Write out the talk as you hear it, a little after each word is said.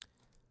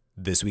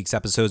This week's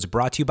episode is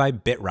brought to you by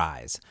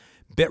Bitrise.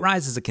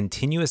 Bitrise is a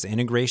continuous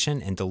integration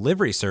and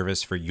delivery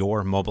service for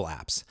your mobile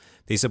apps.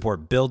 They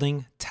support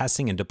building,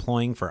 testing, and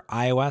deploying for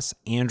iOS,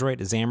 Android,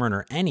 Xamarin,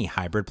 or any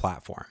hybrid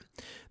platform.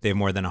 They have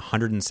more than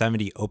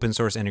 170 open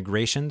source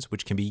integrations,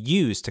 which can be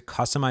used to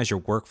customize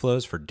your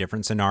workflows for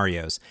different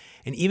scenarios,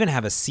 and even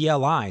have a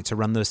CLI to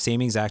run those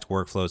same exact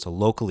workflows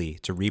locally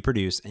to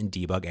reproduce and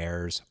debug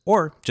errors,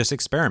 or just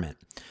experiment.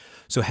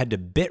 So head to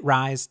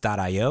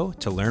bitrise.io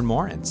to learn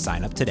more and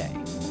sign up today.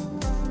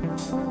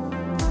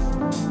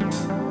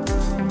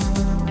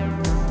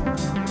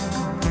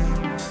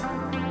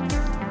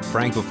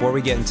 Frank, before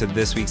we get into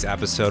this week's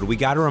episode, we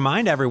got to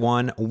remind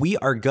everyone we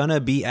are going to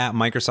be at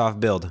Microsoft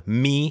Build.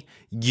 Me,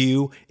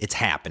 you, it's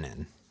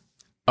happening.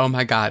 Oh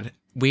my God.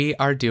 We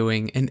are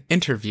doing an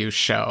interview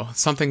show,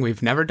 something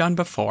we've never done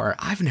before.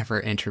 I've never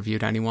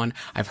interviewed anyone.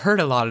 I've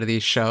heard a lot of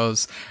these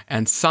shows,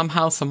 and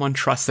somehow someone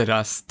trusted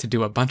us to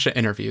do a bunch of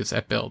interviews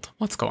at Build.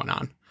 What's going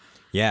on?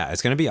 Yeah,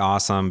 it's going to be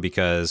awesome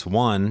because,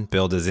 one,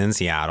 Build is in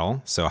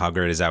Seattle. So how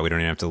great is that? We don't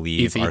even have to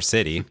leave our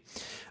city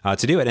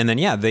to do it. And then,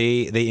 yeah,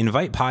 they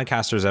invite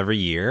podcasters every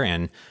year.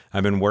 And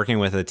I've been working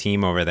with a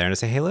team over there to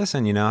say, hey,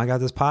 listen, I got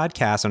this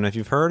podcast. I don't know if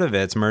you've heard of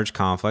it. It's Merge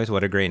Conflict.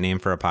 What a great name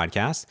for a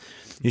podcast.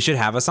 You should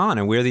have us on.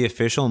 And we're the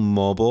official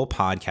mobile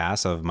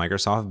podcast of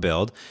Microsoft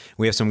Build.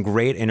 We have some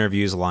great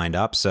interviews lined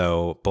up.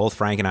 So both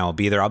Frank and I will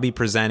be there. I'll be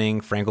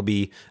presenting. Frank will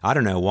be,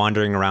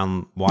 wandering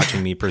around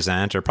watching me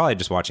present, or probably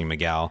just watching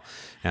Miguel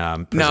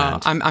present. No,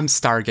 I'm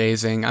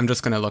stargazing. I'm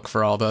just going to look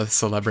for all the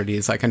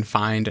celebrities I can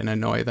find and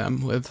annoy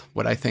them with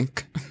what I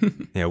think.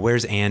 Yeah,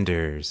 where's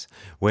Anders?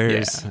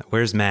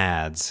 Where's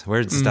Mads?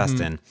 Where's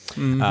Dustin?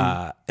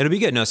 Mm-hmm. It'll be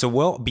good. No, so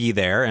we'll be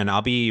there, and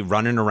I'll be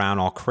running around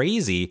all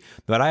crazy,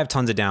 but I have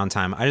tons of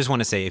downtime. I just want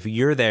to say, if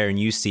you're there and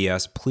you see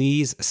us,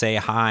 please say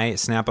hi,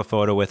 snap a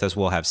photo with us.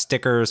 We'll have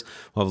stickers,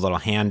 we'll have little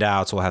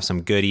handouts, we'll have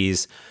some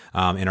goodies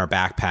in our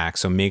backpack.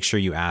 So make sure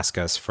you ask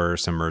us for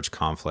some Merge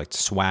Conflict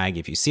swag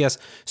if you see us.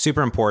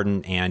 Super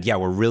important. And yeah,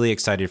 we're really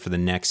excited for the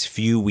next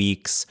few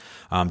weeks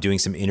doing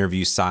some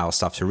interview style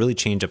stuff to really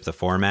change up the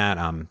format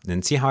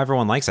and see how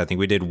everyone likes it. I think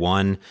we did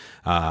one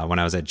when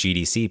I was at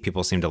GDC.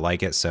 People seem to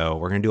like it. So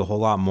we're going to do a whole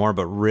lot more,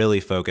 but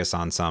really focus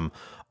on some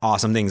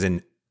awesome things.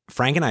 And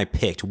Frank and I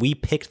we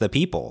picked the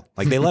people.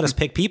 Like, they let us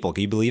pick people.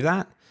 Can you believe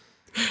that?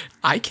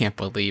 I can't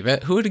believe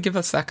it. Who would give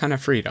us that kind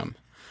of freedom?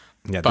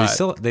 Yeah, but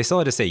they still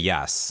had to say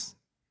yes.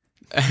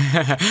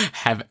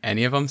 Have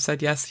any of them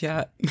said yes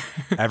yet?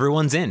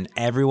 Everyone's in.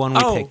 Everyone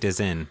we picked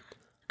is in.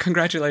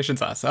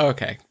 Congratulations, us. Oh,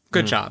 okay,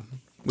 good job.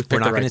 We're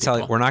not going to tell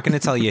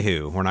you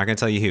who. We're not going to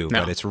tell you who,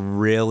 no. But it's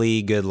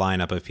really good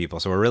lineup of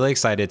people. So we're really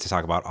excited to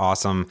talk about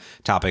awesome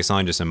topics, not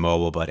only just in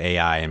mobile, but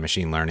AI and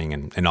machine learning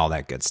and all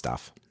that good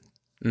stuff.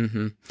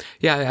 Mm-hmm.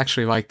 Yeah, I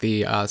actually like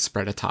the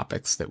spread of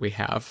topics that we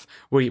have.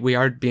 We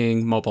are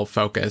being mobile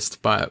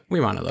focused, but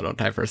we want a little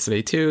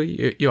diversity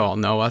too. You all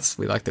know us.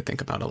 We like to think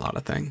about a lot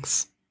of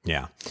things.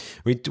 Yeah,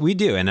 we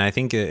do. And I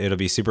think it'll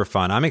be super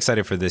fun. I'm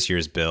excited for this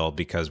year's build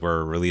because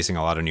we're releasing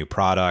a lot of new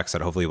products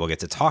that hopefully we'll get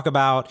to talk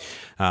about.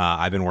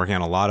 I've been working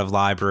on a lot of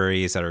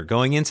libraries that are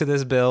going into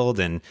this build,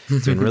 and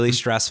it's been really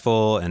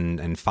stressful.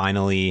 And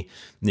finally,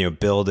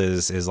 build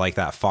is like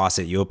that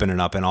faucet. You open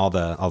it up and all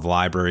the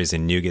libraries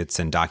and NuGets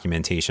and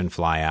documentation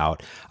fly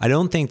out. I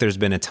don't think there's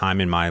been a time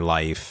in my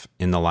life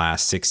in the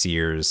last 7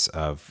 years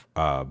of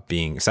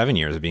being a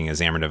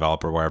Xamarin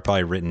developer where I've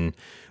probably written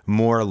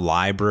more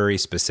library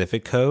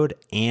specific code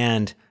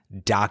and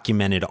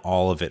documented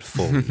all of it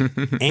fully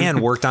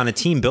and worked on a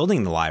team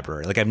building the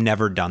library. Like, I've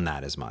never done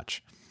that as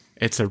much.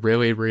 It's a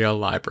really real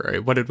library.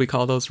 What did we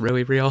call those?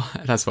 Really real?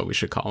 That's what we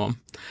should call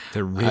them.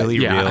 They're really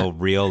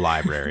real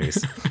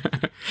libraries.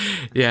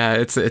 Yeah,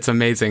 it's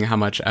amazing how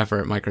much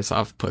effort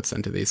Microsoft puts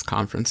into these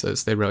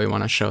conferences. They really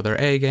want to show their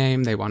A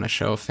game. They want to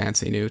show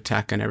fancy new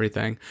tech and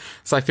everything.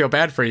 So I feel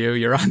bad for you.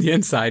 You're on the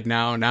inside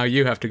now. Now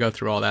you have to go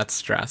through all that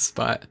stress,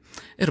 but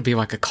it'll be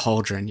like a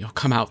cauldron. You'll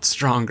come out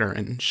stronger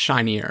and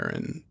shinier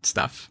and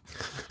stuff.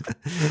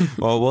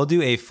 Well, we'll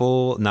do a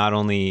full, not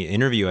only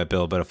interview at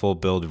Build, but a full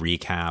Build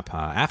recap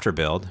after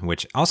Build,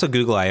 which also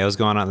Google I/O is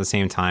going on at the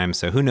same time.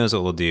 So who knows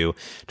what we'll do,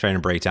 trying to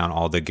break down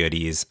all the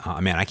goodies.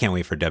 Man, I can't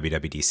wait for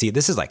WWDC.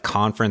 This is like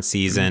conference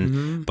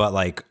season, but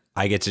like,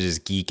 I get to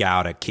just geek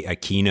out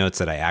at keynotes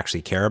that I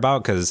actually care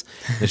about because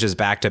it's just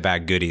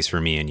back-to-back goodies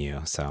for me and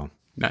you. So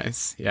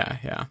nice.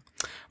 Yeah.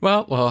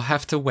 Well, we'll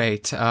have to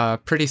wait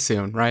pretty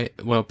soon, right?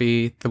 Will it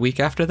be the week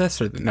after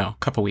this, or no, a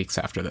couple weeks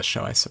after this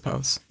show, I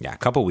suppose. Yeah, a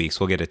couple weeks.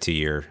 We'll get it to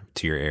your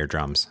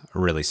eardrums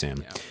really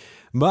soon. Yeah.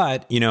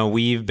 But,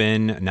 we've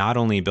been not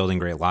only building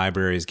great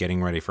libraries,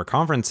 getting ready for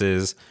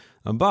conferences,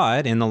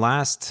 but in the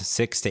last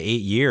 6 to 8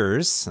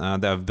 years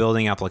of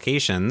building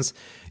applications,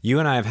 you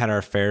and I have had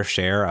our fair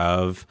share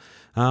of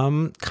I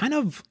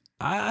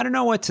don't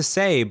know what to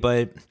say,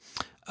 but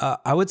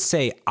I would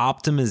say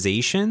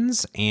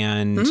optimizations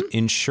and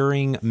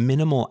ensuring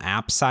minimal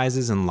app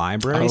sizes and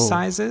library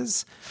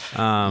sizes.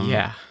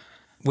 Yeah.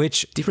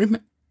 Which do you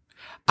remember?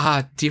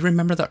 Do you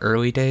remember the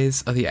early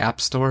days of the app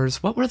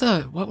stores? What were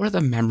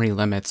the memory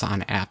limits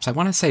on apps? I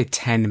want to say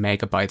 10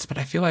 megabytes, but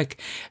I feel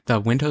like the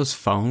Windows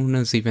Phone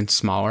is even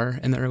smaller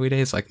in the early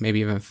days, like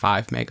maybe even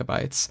 5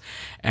 megabytes.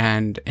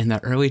 And in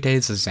the early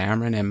days of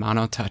Xamarin and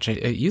MonoTouch,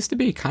 it used to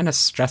be kind of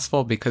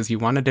stressful because you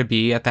wanted to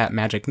be at that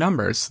magic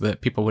number so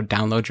that people would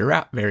download your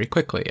app very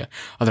quickly.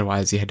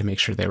 Otherwise, you had to make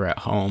sure they were at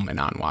home and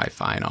on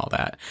Wi-Fi and all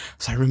that.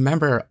 So I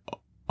remember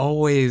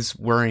always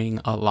worrying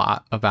a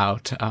lot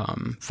about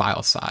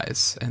file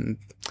size, and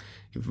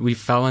we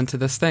fell into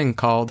this thing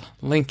called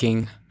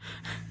linking.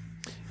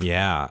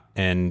 Yeah,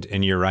 and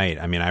you're right.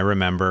 I mean, I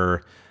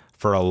remember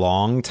for a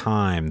long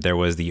time there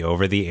was the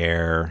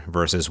over-the-air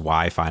versus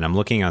Wi-Fi, and I'm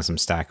looking on some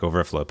Stack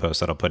Overflow posts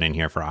that I'll put in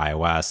here for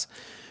iOS,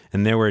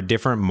 and there were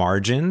different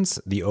margins.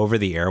 The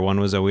over-the-air one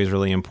was always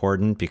really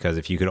important because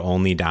if you could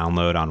only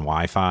download on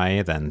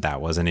Wi-Fi, then that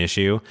was an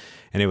issue,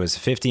 and it was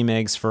 50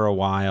 megs for a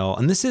while.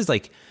 And this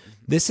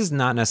is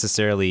not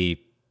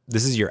necessarily,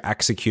 this is your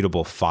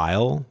executable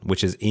file,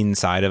 which is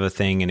inside of a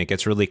thing, and it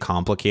gets really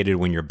complicated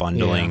when you're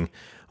bundling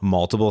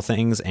multiple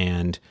things.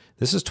 And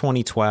this is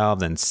 2012,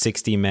 then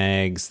 60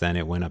 megs, then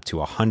it went up to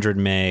 100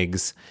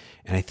 megs.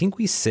 And I think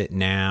we sit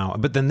now,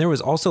 but then there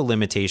was also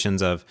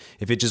limitations of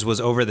if it just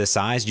was over the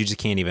size, you just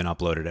can't even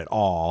upload it at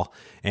all.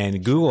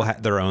 And Google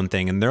had their own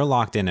thing, and they're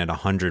locked in at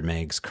 100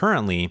 megs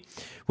currently,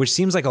 which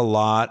seems like a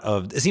lot.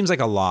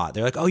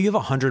 They're like, oh, you have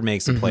 100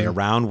 megs to play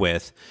around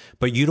with,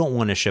 but you don't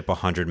want to ship a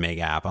 100 meg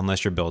app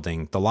unless you're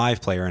building the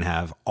live player and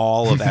have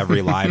all of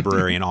every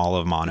library and all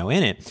of Mono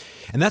in it.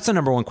 And that's the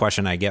number one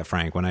question I get,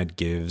 Frank, when I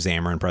give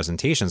Xamarin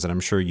presentations, and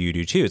I'm sure you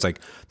do too. It's like,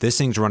 this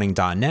thing's running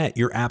 .NET.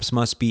 Your apps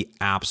must be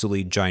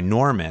absolutely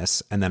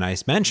ginormous. And then I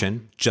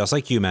mentioned, just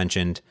like you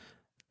mentioned,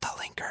 the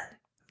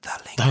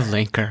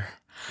linker.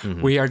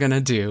 Mm-hmm. We are going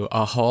to do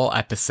a whole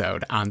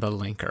episode on the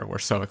linker. We're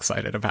so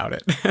excited about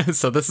it.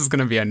 So this is going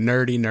to be a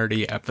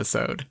nerdy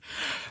episode.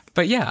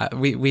 But yeah,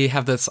 we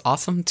have this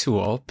awesome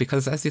tool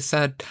because, as you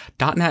said,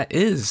 .NET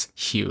is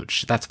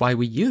huge. That's why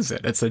we use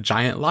it. It's a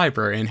giant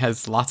library and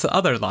has lots of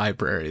other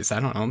libraries.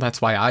 I don't know.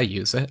 That's why I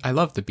use it. I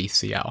love the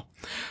BCL.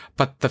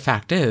 But the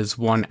fact is,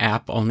 one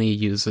app only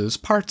uses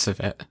parts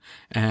of it.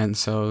 And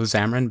so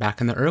Xamarin,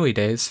 back in the early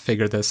days,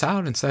 figured this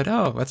out and said,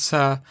 oh, let's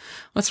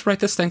write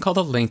this thing called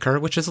a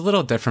linker, which is a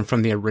little different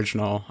from the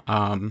original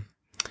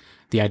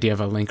the idea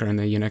of a linker in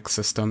the Unix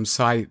system.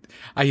 So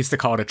I used to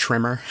call it a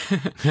trimmer.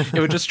 It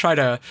would just try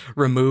to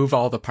remove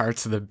all the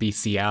parts of the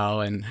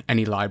BCL and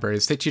any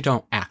libraries that you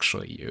don't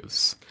actually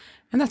use.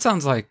 And that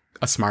sounds like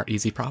a smart,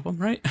 easy problem,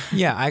 right?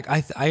 Yeah,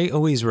 I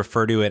always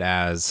refer to it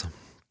as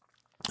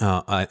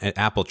an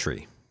apple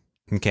tree.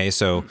 Okay,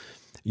 so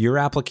your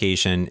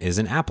application is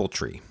an apple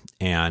tree.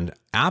 And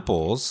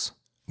apples,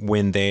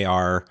 when they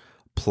are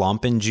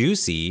plump and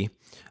juicy,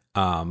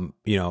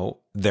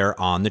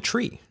 they're on the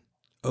tree.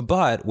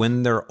 But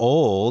when they're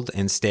old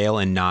and stale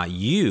and not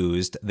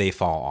used, they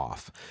fall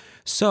off.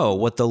 So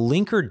what the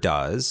linker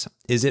does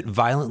is it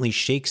violently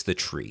shakes the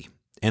tree,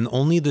 and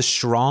only the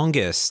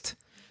strongest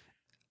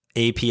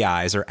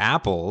APIs or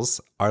apples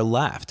are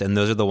left. And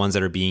those are the ones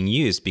that are being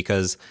used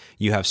because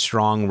you have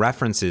strong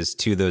references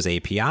to those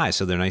APIs.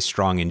 So they're nice,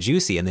 strong, and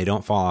juicy, and they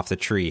don't fall off the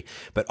tree.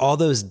 But all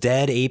those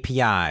dead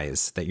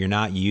APIs that you're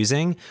not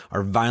using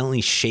are violently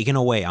shaken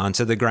away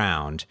onto the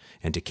ground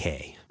and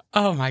decay.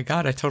 Oh my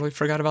God, I totally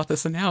forgot about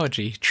this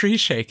analogy. Tree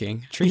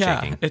shaking.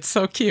 Shaking. It's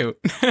so cute.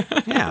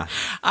 Yeah.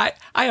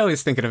 I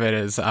always think of it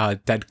as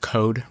dead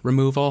code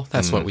removal.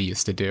 That's what we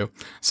used to do.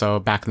 So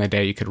back in the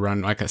day, you could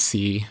run like a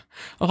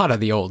lot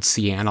of the old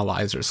C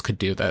analyzers could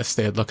do this.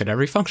 They'd look at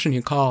every function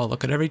you call,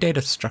 look at every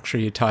data structure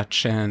you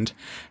touch, and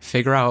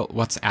figure out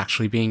what's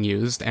actually being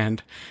used.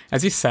 And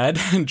as you said,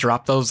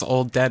 drop those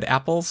old dead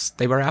apples.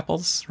 They were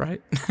apples,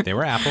 right? They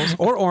were apples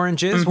or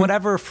oranges,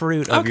 whatever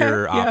fruit of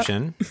your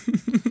option.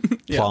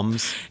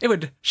 Plums. It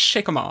would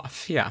shake them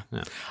off. Yeah.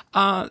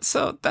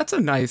 So that's a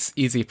nice,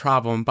 easy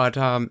problem. But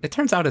it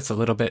turns out it's a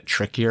little bit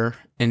trickier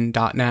in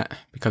 .NET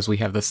because we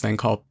have this thing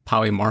called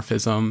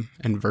polymorphism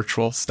and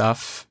virtual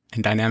stuff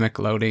and dynamic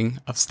loading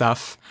of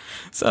stuff.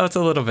 So it's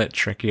a little bit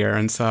trickier.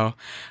 And so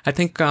I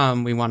think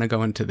we want to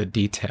go into the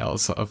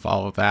details of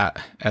all of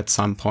that at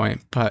some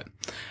point. But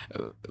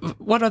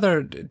what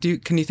other,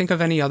 can you think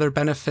of any other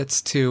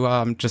benefits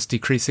to just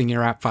decreasing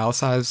your app file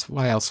size?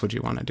 Why else would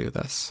you want to do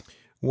this?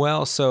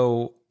 Well,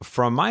 so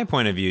from my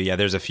point of view,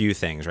 there's a few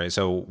things, right?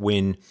 So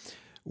when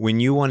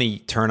you want to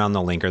turn on the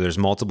linker, there's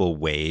multiple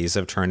ways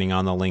of turning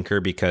on the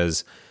linker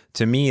because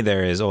to me,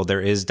 there is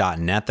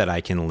 .NET that I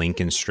can link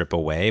and strip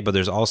away, but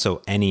there's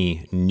also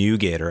any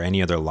NuGet or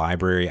any other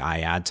library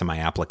I add to my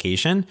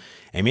application.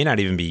 I may not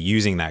even be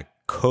using that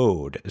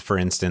code. For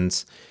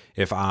instance,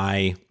 if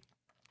I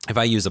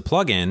use a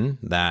plugin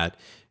that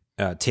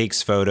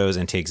takes photos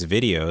and takes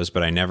videos,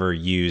 but I never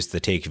use the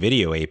take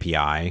video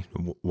API,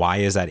 why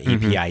is that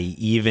API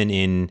even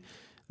in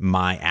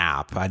my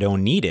app? I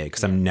don't need it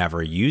because I'm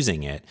never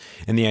using it.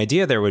 And the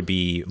idea there would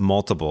be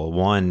multiple.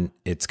 One,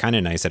 it's kind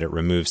of nice that it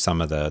removes some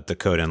of the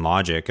code and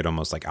logic. It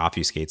almost like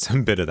obfuscates a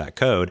bit of that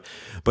code,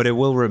 but it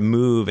will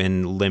remove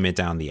and limit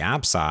down the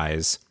app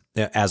size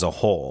as a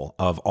whole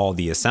of all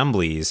the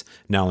assemblies,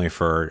 not only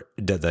for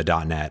the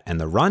 .NET and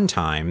the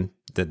runtime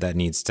that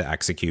needs to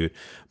execute,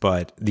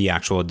 but the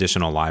actual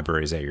additional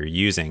libraries that you're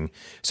using.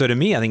 So to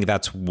me, I think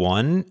that's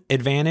one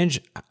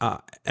advantage.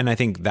 And I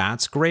think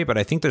that's great, but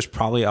I think there's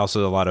probably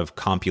also a lot of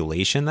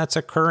compilation that's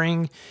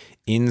occurring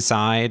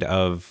inside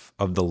of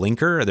the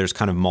linker. There's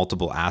kind of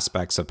multiple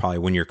aspects of probably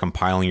when you're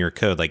compiling your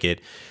code, like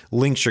it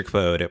links your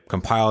code, it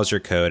compiles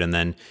your code, and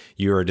then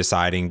you're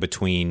deciding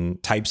between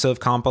types of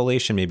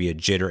compilation, maybe a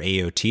JIT or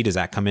AOT. Does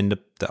that come into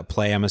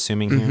play, I'm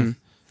assuming here?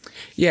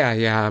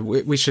 Yeah.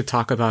 We should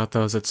talk about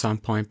those at some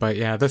point. But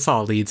yeah, this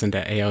all leads into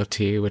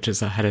AOT, which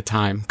is ahead of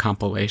time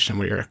compilation,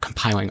 where you're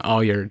compiling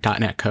all your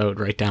 .NET code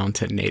right down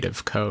to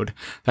native code.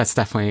 That's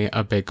definitely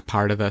a big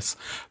part of this.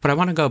 But I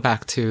want to go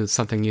back to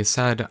something you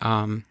said.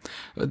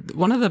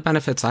 One of the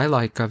benefits I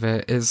like of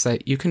it is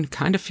that you can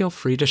kind of feel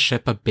free to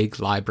ship a big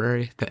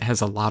library that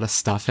has a lot of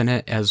stuff in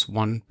it as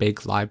one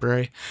big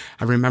library.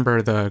 I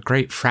remember the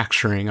great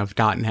fracturing of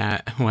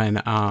 .NET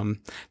when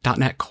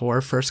 .NET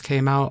Core first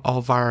came out. All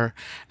of our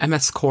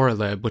MS Core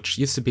lib, which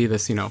used to be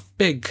this,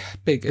 big,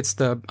 it's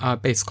the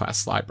base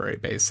class library,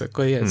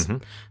 basically. It's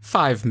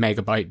 5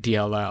 megabyte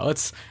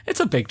DLL. It's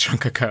a big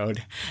chunk of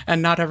code,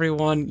 and not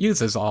everyone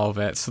uses all of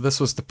it. So this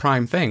was the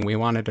prime thing. We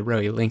wanted to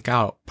really link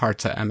out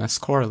parts of MS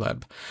Core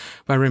lib.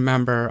 But I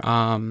remember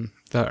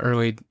the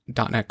early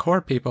 .NET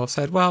Core people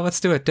said, well, let's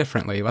do it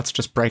differently. Let's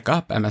just break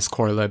up MS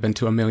Core lib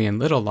into a million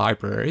little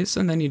libraries,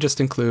 and then you just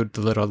include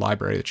the little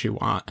library that you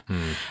want.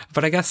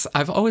 But I guess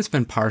I've always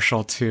been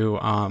partial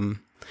to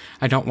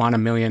I don't want a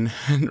million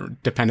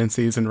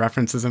dependencies and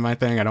references in my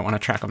thing. I don't want to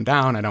track them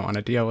down. I don't want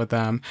to deal with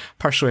them.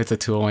 Partially it's a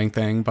tooling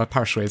thing, but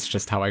partially it's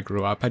just how I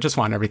grew up. I just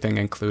want everything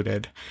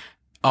included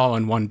all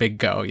in one big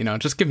go,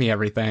 just give me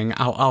everything.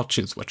 I'll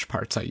choose which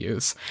parts I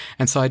use.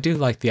 And so I do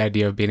like the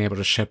idea of being able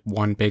to ship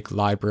one big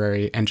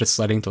library and just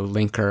letting the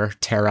linker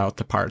tear out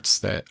the parts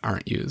that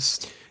aren't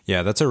used.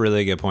 Yeah, that's a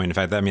really good point. In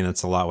fact,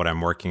 that's a lot what I'm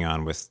working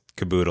on with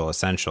Caboodle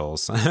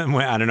Essentials.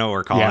 I don't know what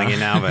we're calling it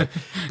now,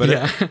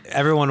 but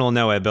everyone will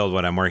know I build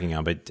what I'm working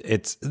on. But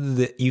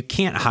you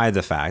can't hide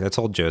the fact. I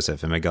told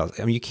Joseph and Miguel,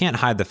 you can't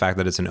hide the fact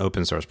that it's an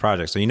open source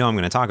project. So I'm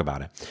going to talk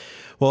about it.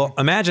 Well,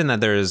 imagine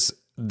that there's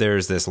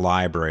this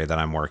library that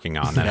I'm working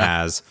on that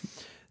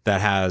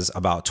has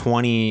about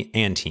 20,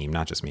 and team,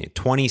 not just me,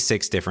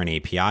 26 different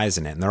APIs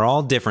in it, and they're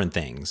all different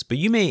things. But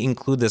you may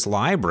include this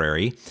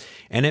library,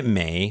 and it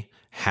may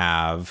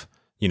have,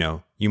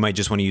 you might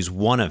just want to use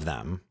one of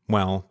them.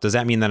 Well, does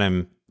that mean that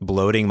I'm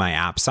bloating my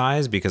app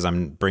size because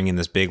I'm bringing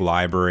this big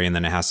library and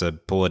then it has to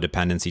pull a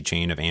dependency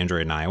chain of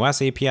Android and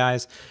iOS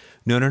APIs?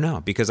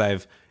 No, because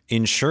I've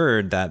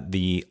ensured that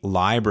the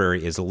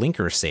library is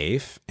linker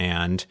safe.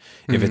 And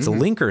if it's a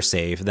linker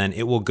safe, then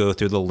it will go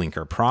through the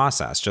linker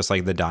process, just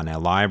like the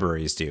 .NET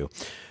libraries do.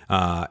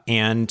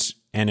 And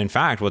in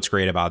fact, what's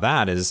great about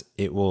that is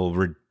it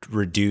will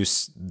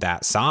reduce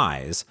that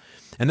size.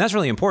 And that's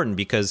really important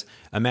because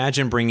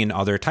imagine bringing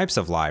other types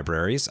of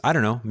libraries. I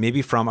don't know,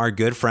 maybe from our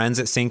good friends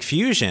at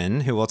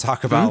Syncfusion, who we'll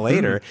talk about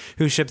later,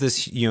 who ship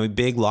this,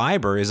 big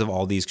libraries of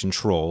all these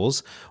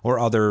controls, or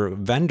other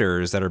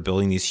vendors that are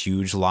building these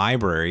huge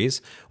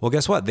libraries. Well,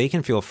 guess what? They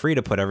can feel free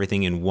to put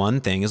everything in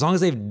one thing as long as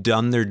they've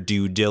done their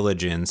due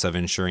diligence of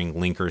ensuring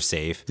linker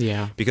safe.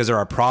 Yeah. Because there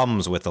are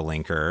problems with the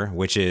linker,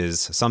 which is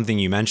something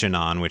you mentioned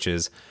on, which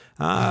is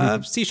C#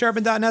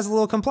 and .NET is a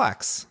little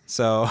complex.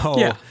 So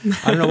I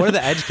don't know. What are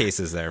the edge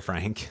cases there,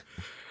 Frank?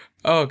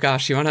 Oh,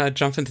 gosh. You want to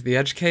jump into the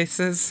edge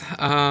cases?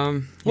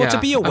 To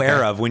be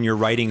aware of when you're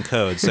writing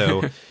code.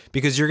 So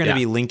because you're going to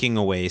be linking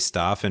away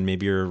stuff, and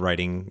maybe you're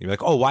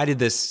like, oh, why did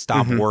this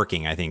stop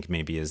working? I think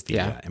maybe is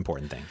the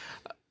important thing.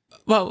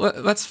 Well,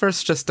 let's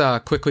first just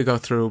quickly go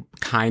through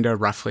kind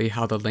of roughly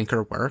how the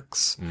linker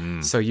works.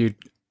 So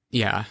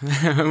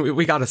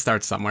we got to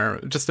start somewhere.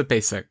 Just a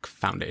basic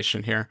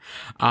foundation here.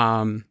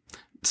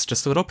 It's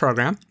just a little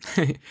program.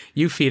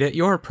 You feed it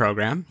your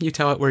program. You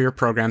tell it where your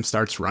program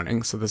starts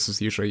running. So this is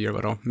usually your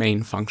little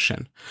main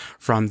function.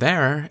 From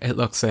there, it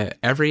looks at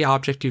every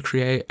object you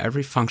create,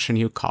 every function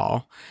you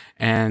call.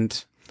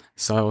 And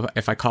so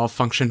if I call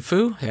function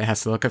foo, it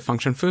has to look at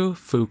function foo.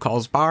 Foo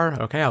calls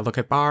bar. Okay, I'll look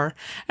at bar.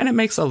 And it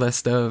makes a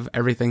list of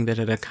everything that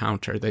it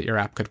encountered that your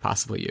app could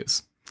possibly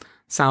use.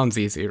 Sounds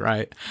easy,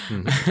 right?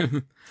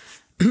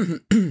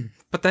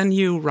 But then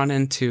you run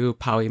into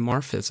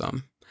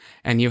polymorphism.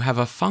 And you have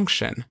a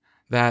function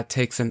that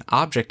takes an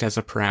object as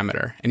a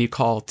parameter, and you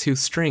call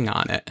toString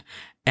on it.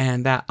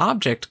 And that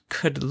object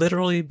could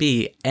literally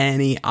be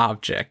any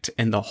object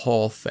in the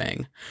whole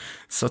thing.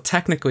 So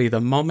technically,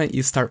 the moment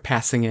you start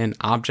passing in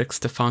objects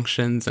to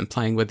functions and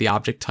playing with the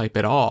object type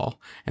at all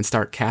and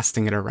start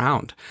casting it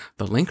around,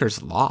 the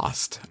linker's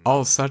lost.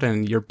 All of a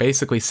sudden, you're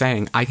basically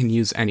saying, I can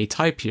use any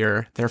type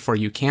here, therefore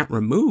you can't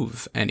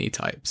remove any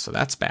type. So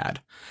that's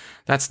bad.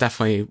 That's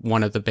definitely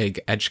one of the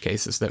big edge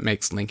cases that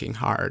makes linking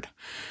hard.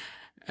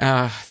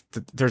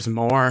 There's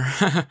more.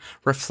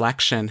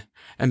 Reflection.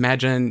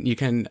 Imagine you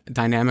can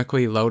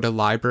dynamically load a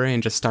library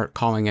and just start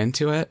calling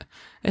into it.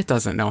 It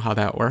doesn't know how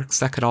that works.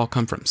 That could all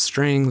come from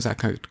strings. That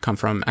could come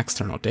from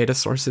external data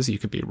sources. You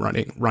could be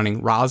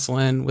running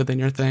Roslyn within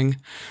your thing.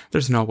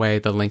 There's no way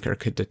the linker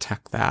could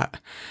detect that.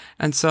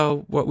 And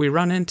so what we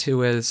run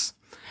into is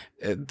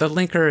the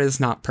linker is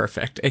not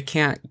perfect. It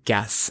can't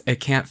guess.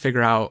 It can't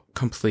figure out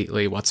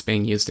completely what's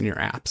being used in your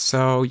app.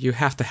 So you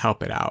have to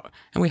help it out.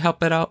 And we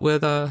help it out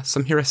with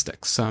some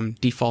heuristics, some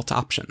default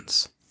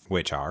options.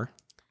 Which are?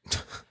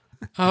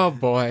 Oh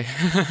boy.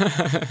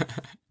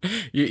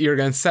 You're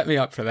going to set me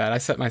up for that. I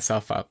set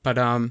myself up. But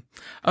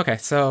okay,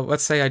 so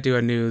let's say I do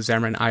a new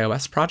Xamarin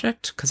iOS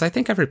project, because I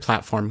think every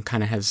platform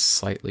kind of has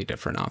slightly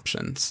different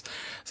options.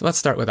 So let's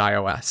start with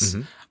iOS.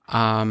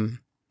 Mm-hmm.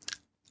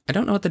 I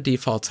don't know what the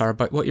defaults are,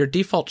 but what your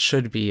default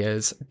should be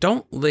is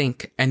don't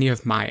link any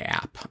of my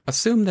app.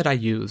 Assume that I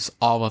use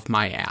all of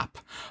my app,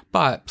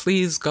 but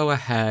please go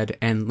ahead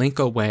and link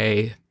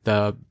away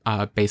the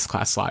base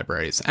class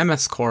libraries,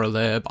 MS Core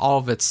Lib, all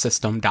of its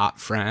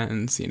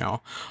system.friends,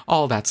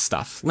 all that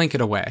stuff. Link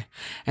it away.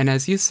 And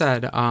as you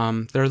said,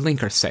 they're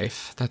linker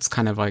safe. That's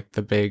kind of like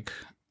the big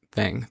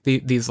thing.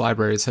 These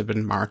libraries have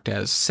been marked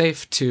as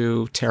safe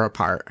to tear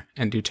apart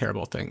and do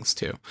terrible things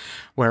to.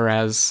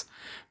 Whereas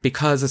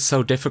because it's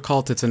so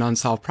difficult, it's an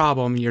unsolved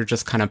problem, you're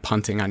just kind of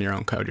punting on your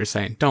own code. You're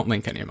saying, don't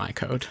link any of my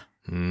code.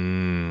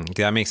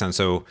 That makes sense.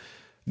 So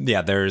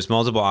yeah, there's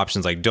multiple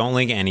options, like don't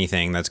link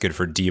anything. That's good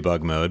for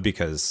debug mode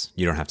because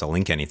you don't have to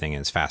link anything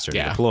and it's faster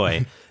to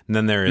deploy. And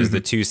then there is the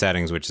two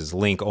settings, which is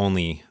link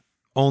only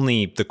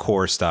the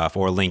core stuff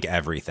or link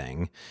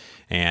everything.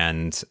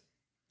 And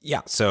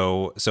yeah,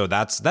 so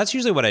that's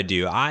usually what I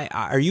do.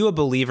 Are you a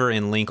believer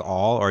in link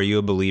all, or are you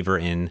a believer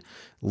in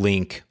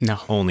link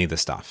only the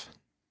stuff?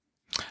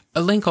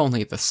 A link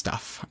only the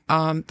stuff.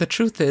 The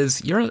truth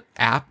is, your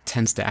app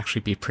tends to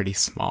actually be pretty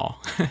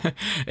small.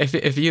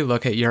 If you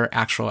look at your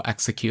actual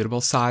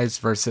executable size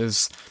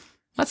versus,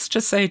 let's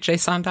just say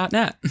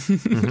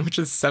JSON.NET, which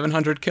is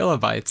 700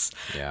 kilobytes.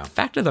 Yeah. The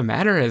fact of the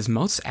matter is,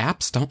 most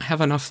apps don't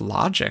have enough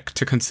logic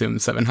to consume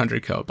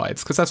 700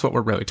 kilobytes, because that's what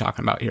we're really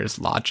talking about here is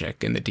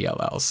logic in the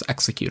DLLs,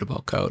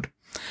 executable code.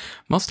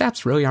 Most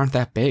apps really aren't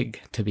that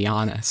big, to be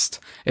honest.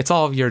 It's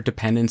all of your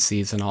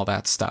dependencies and all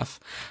that stuff.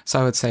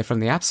 So I would say from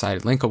the app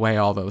side, link away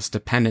all those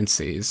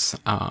dependencies.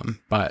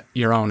 But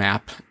your own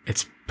app,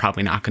 it's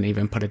probably not going to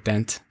even put a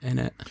dent in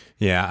it.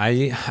 Yeah,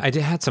 I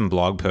had some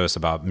blog posts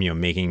about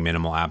making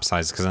minimal app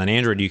size, because on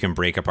Android you can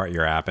break apart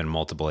your app in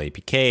multiple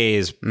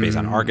APKs based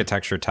on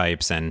architecture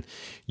types, and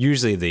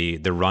usually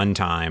the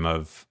runtime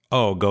of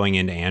going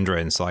into Android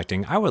and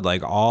selecting, I would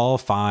like all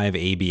 5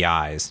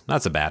 ABIs.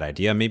 That's a bad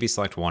idea. Maybe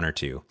select 1 or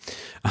 2.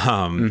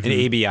 And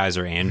ABIs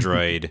are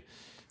Android.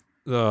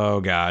 Oh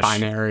gosh.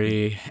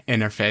 Binary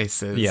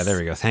interfaces. Yeah, there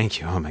we go. Thank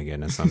you. Oh my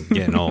goodness. I'm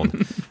getting old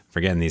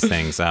forgetting these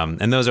things.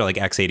 And those are like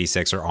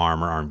x86 or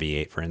ARM or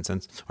ARMv8, for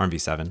instance,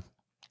 ARMv7.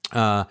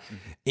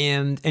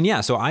 And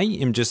yeah, so I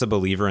am just a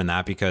believer in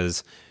that,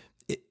 because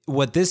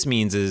what this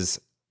means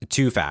is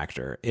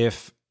two-factor.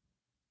 If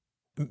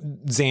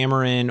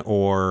Xamarin,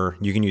 or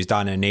you can use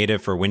 .NET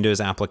Native for Windows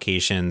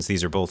applications,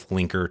 these are both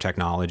linker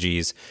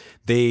technologies,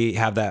 they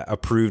have that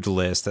approved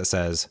list that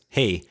says,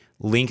 hey,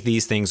 link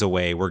these things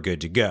away, we're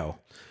good to go.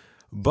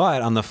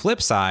 But on the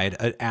flip side,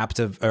 an app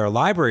or a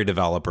library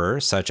developer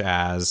such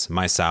as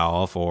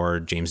myself or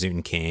James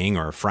Newton King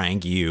or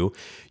Frank, you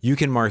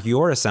can mark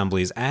your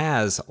assemblies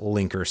as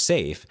linker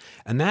safe.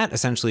 And that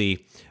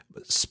essentially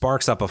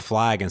sparks up a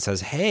flag and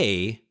says,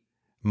 hey,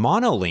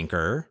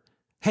 monolinker,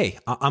 hey,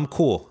 I'm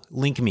cool.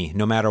 Link me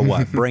no matter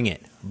what. Bring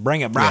it,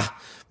 brah. Yeah.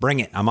 Bring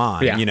it. I'm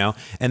on,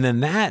 and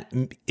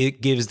then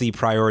it gives the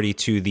priority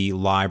to the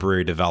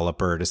library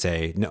developer to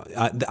say, no,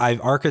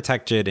 I've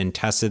architected and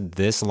tested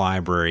this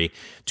library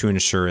to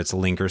ensure it's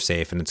linker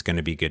safe and it's going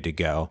to be good to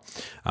go.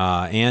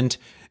 And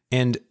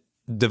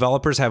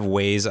developers have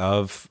ways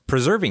of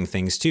preserving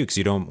things too, because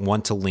you don't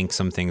want to link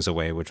some things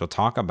away, which we'll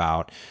talk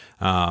about.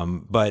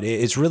 But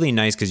it's really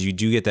nice because you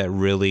do get that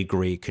really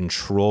great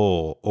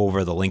control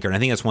over the linker. And I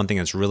think that's one thing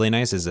that's really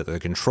nice is that the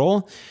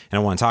control, and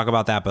I want to talk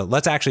about that, but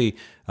let's actually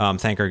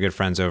thank our good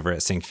friends over at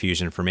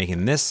Syncfusion for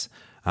making this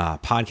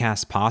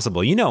podcast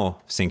possible. You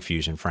know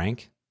Syncfusion,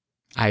 Frank?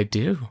 I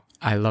do.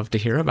 I love to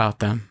hear about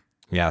them.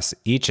 Yes,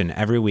 each and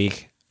every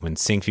week when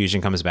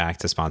Syncfusion comes back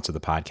to sponsor the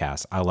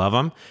podcast. I love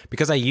them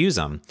because I use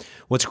them.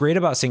 What's great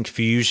about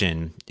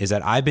Syncfusion is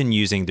that I've been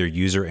using their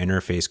user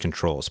interface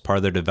controls, part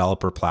of their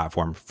developer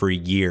platform, for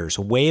years,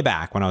 way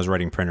back when I was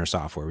writing printer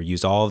software. We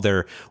used all of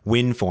their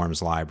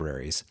WinForms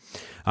libraries.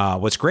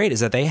 What's great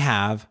is that they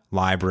have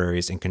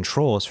libraries and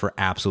controls for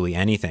absolutely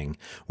anything,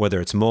 whether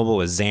it's mobile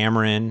with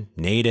Xamarin,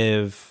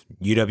 native,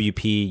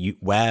 UWP,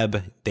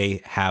 web,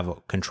 they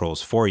have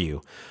controls for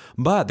you.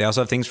 But they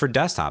also have things for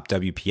desktop,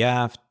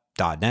 WPF,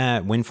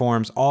 .NET,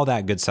 WinForms, all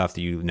that good stuff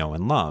that you know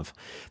and love.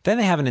 Then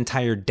they have an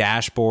entire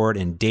dashboard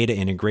and data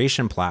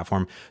integration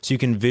platform so you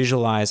can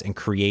visualize and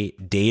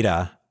create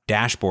data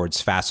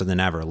dashboards faster than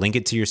ever. Link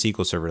it to your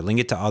SQL Server, link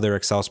it to other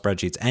Excel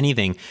spreadsheets,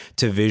 anything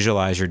to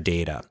visualize your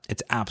data.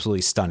 It's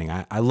absolutely stunning.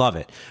 I love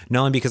it. Not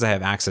only because I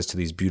have access to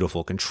these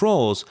beautiful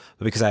controls,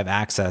 but because I have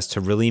access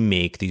to really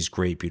make these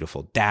great,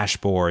 beautiful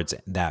dashboards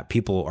that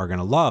people are going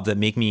to love, that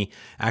make me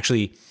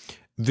actually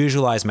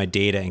visualize my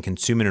data and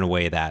consume it in a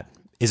way that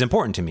is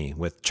important to me,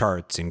 with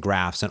charts and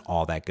graphs and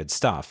all that good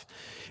stuff.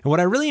 And what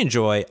I really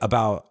enjoy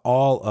about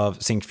all of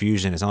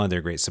Syncfusion is not only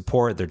their great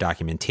support, their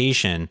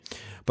documentation,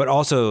 but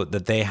also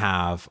that they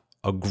have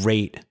a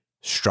great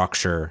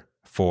structure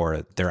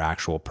for their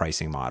actual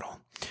pricing model.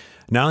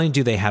 Not only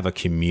do they have a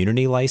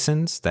community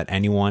license that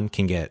anyone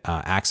can get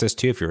access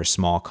to if you're a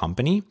small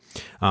company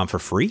for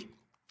free,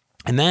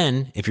 and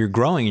then if you're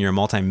growing and you're a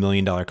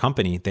multi-million-dollar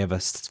company, they have a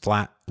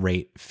flat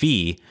rate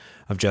fee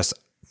of just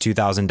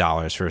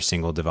 $2,000 for a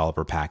single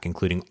developer pack,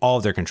 including all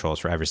of their controls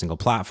for every single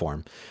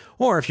platform.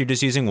 Or if you're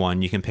just using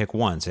one, you can pick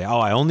one. Say, oh,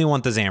 I only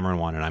want the Xamarin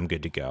one and I'm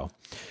good to go.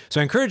 So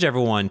I encourage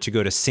everyone to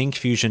go to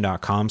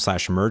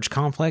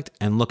syncfusion.com/mergeconflict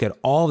and look at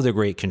all of the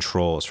great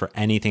controls for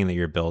anything that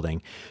you're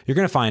building. You're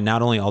going to find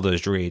not only all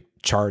those great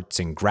charts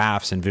and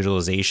graphs and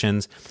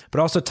visualizations,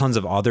 but also tons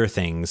of other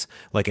things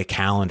like a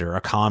calendar,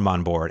 a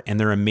Kanban board, and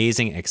their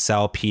amazing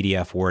Excel,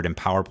 PDF, Word, and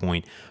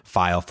PowerPoint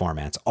file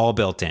formats, all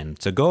built in.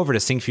 So go over to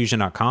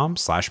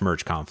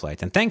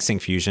syncfusion.com/mergeconflict. And thanks,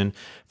 Syncfusion,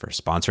 for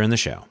sponsoring the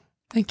show.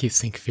 Thank you,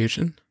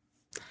 Syncfusion.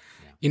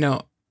 You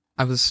know,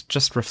 I was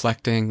just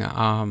reflecting.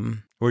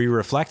 Were you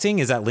reflecting?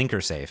 Is that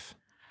linker safe?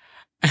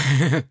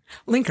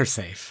 Linker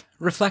safe.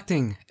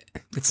 Reflecting,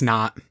 it's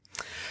not.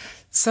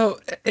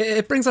 So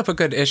it brings up a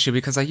good issue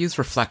because I use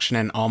reflection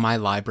in all my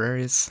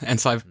libraries. And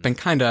so I've been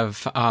kind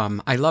of,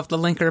 I love the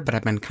linker, but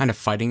I've been kind of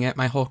fighting it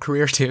my whole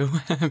career too,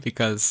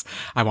 because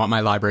I want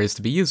my libraries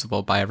to be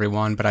usable by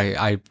everyone. But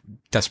I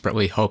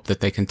desperately hope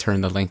that they can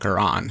turn the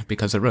linker on,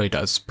 because it really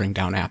does bring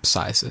down app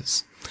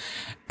sizes.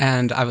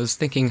 And I was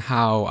thinking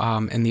how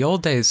in the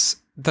old days,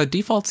 the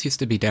defaults used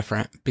to be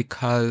different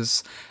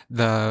because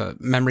the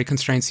memory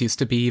constraints used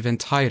to be even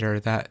tighter,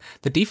 that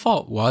the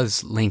default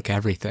was link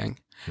everything.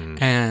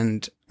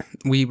 And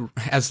we,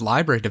 as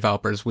library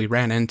developers, we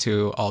ran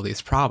into all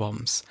these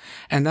problems.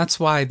 And that's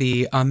why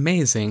the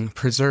amazing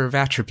preserve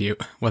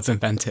attribute was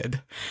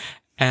invented.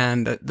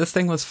 And this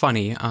thing was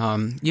funny.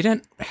 You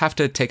didn't have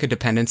to take a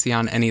dependency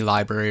on any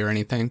library or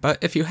anything, but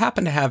if you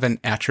happen to have an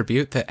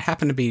attribute that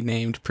happened to be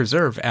named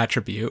preserve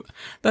attribute,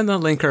 then the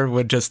linker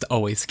would just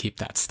always keep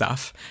that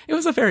stuff. It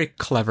was a very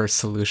clever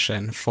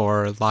solution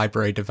for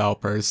library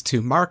developers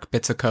to mark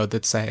bits of code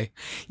that say,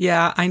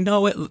 yeah, I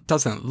know it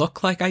doesn't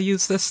look like I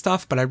use this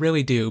stuff, but I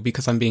really do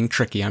because I'm being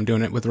tricky. I'm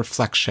doing it with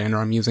reflection, or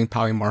I'm using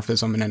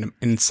polymorphism in an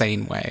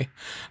insane way.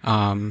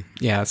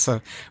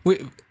 So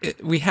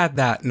we had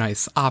that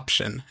nice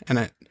option.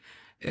 And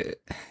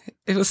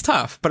it was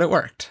tough, but it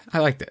worked. I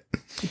liked it.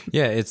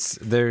 Yeah,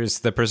 there's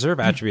the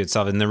preserve attribute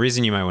itself, and the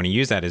reason you might want to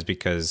use that is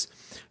because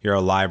you're a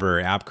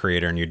library app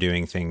creator and you're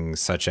doing things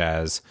such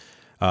as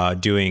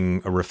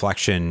doing a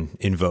reflection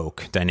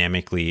invoke,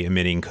 dynamically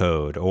emitting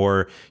code,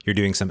 or you're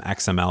doing some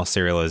XML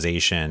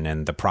serialization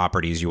and the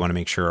properties you want to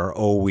make sure are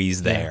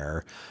always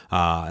there.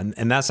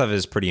 And that stuff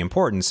is pretty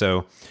important.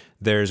 So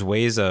there's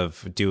ways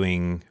of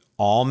doing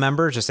all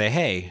members, just say,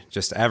 hey,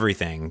 just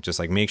everything, just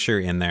like make sure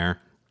you're in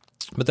there.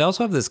 But they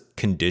also have this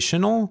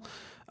conditional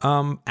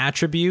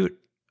attribute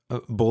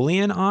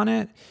Boolean on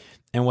it.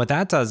 And what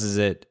that does is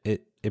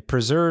it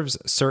preserves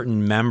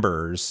certain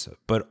members,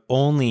 but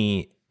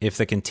only if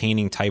the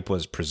containing type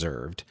was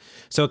preserved.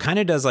 So it kind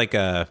of does like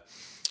a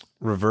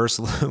reverse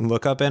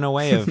lookup in a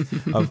way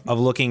of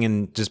looking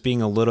and just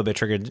being a little bit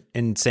triggered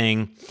and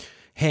saying,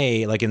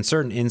 hey, like in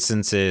certain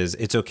instances,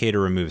 it's okay to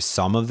remove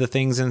some of the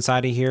things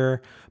inside of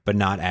here, but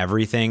not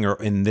everything, or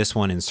in this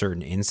one, in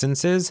certain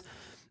instances.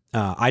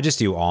 I just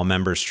do all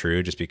members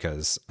true just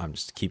because I'm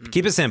just keep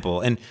it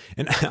simple. And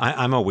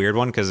I'm a weird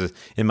one because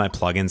in my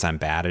plugins, I'm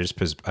bad.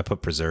 I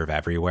put preserve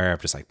everywhere. I'm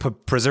just like,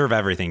 preserve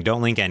everything.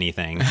 Don't link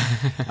anything.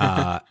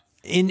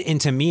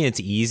 And to me,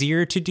 it's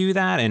easier to do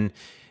that. And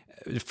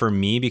for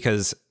me,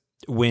 because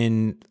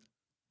when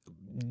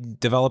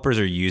developers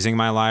are using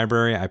my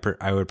library,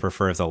 I would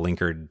prefer if the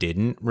linker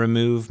didn't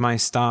remove my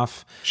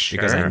stuff.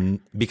 Sure.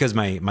 because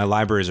my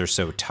libraries are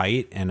so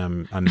tight and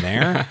I'm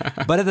there.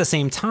 But at the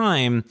same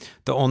time,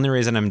 the only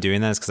reason I'm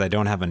doing that is because I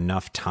don't have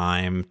enough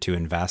time to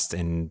invest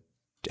in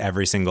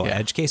every single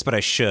edge case, but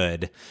I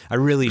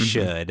really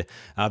should,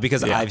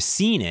 because I've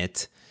seen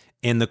it.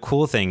 And the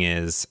cool thing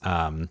is,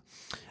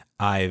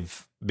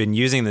 I've been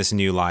using this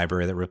new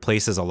library that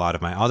replaces a lot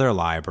of my other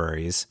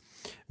libraries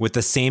with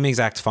the same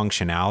exact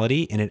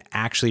functionality, and it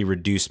actually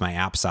reduced my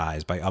app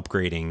size by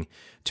upgrading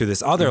to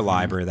this other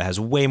library that has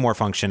way more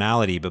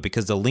functionality. But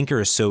because the linker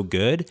is so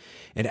good,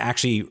 it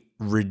actually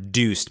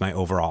reduced my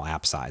overall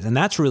app size. And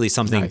that's really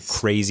something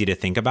crazy to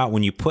think about.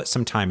 When you put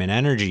some time and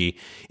energy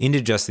into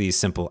just these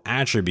simple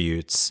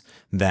attributes,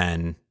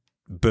 then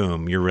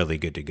boom, you're really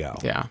good to go.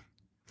 Yeah.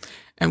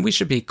 And we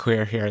should be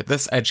clear here,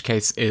 this edge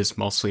case is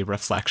mostly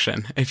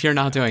reflection. If you're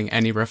not doing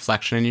any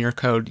reflection in your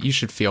code, you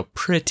should feel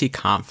pretty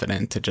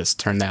confident to just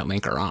turn that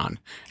linker on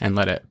and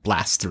let it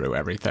blast through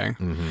everything.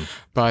 Mm-hmm.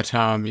 But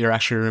you're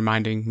actually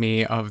reminding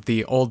me of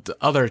the old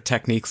other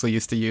techniques we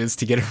used to use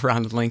to get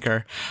around the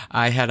linker.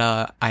 I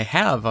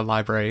have a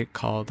library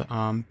called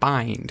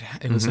Bind.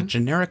 It was a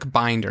generic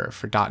binder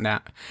for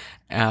 .NET.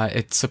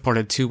 It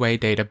supported two-way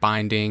data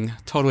binding,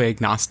 totally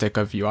agnostic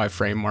of UI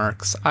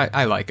frameworks.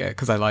 I like it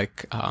because I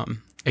like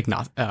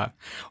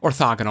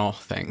orthogonal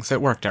things.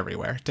 It worked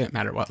everywhere. It didn't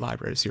matter what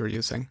libraries you were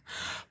using.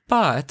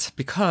 But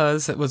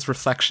because it was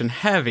reflection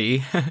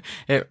heavy,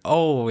 it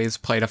always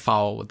played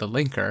afoul with the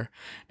linker.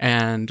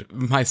 And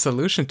my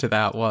solution to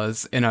that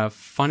was, in a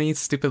funny,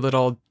 stupid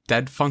little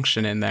dead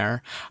function in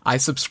there, I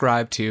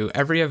subscribed to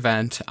every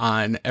event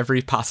on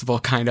every possible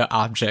kind of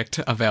object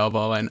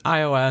available in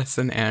iOS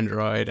and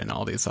Android and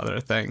all these other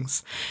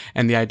things.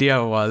 And the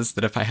idea was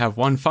that if I have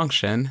one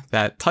function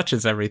that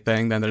touches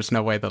everything, then there's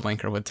no way the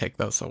linker would take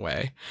those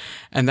away.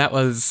 And that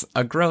was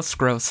a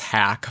gross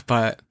hack,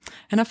 but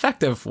an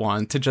effective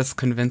one to just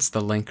convince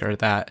the linker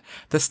that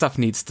this stuff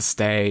needs to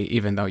stay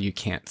even though you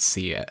can't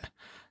see it.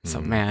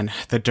 So man,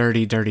 the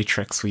dirty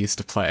tricks we used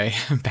to play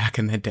back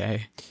in the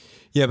day.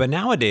 Yeah, but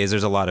nowadays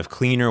there's a lot of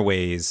cleaner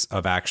ways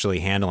of actually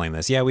handling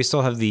this. Yeah, we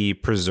still have the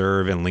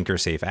preserve and linker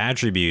safe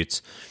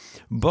attributes,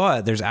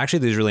 but there's actually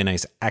these really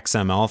nice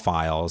XML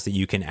files that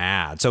you can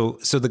add. So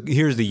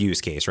here's the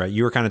use case, right?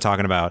 You were kind of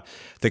talking about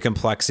the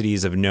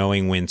complexities of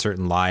knowing when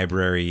certain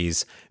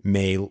libraries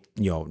may,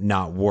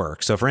 not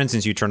work. So for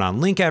instance, you turn on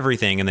link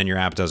everything and then your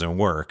app doesn't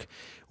work.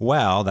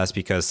 Well, that's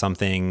because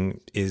something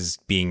is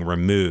being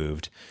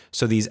removed.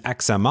 So these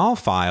XML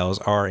files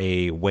are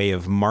a way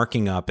of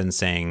marking up and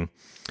saying,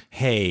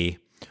 hey,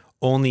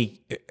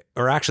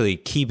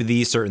 keep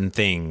these certain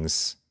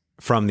things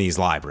from these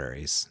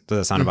libraries. Does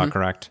that sound about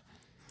correct?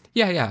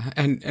 Yeah.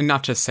 And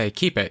not just say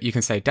keep it. You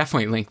can say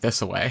definitely link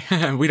this away.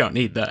 We don't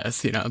need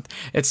this,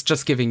 It's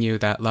just giving you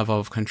that level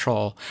of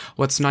control.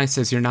 What's nice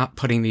is you're not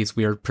putting these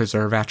weird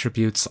preserve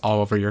attributes all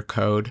over your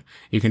code.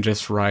 You can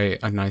just write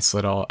a nice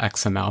little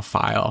XML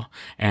file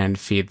and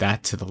feed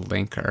that to the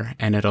linker,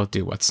 and it'll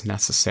do what's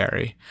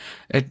necessary.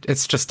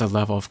 It's just a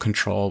level of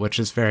control, which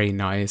is very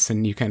nice,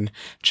 and you can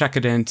check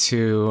it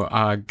into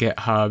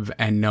GitHub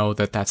and know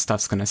that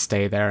stuff's going to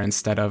stay there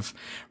instead of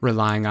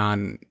relying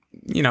on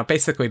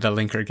basically the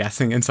linker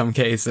guessing in some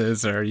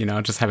cases, or,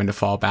 just having to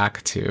fall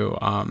back to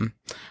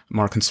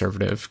more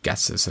conservative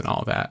guesses and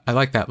all that. I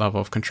like that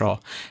level of control.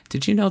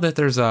 Did you know that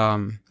there's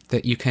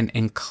that you can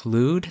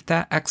include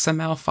that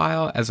XML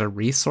file as a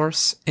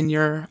resource in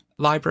your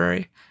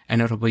library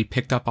and it'll be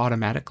picked up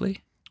automatically?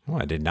 Oh,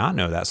 I did not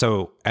know that.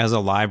 So as a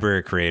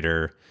library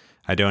creator,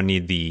 I don't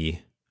need the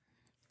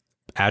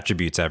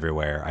attributes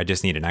everywhere. I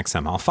just need an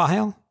XML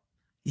file.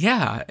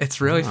 Yeah,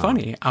 it's really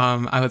funny.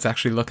 I was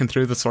actually looking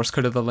through the source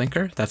code of the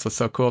linker. That's what's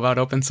so cool about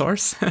open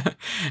source.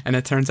 And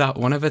it turns out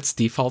one of its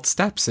default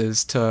steps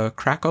is to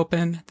crack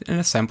open an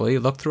assembly,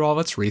 look through all of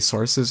its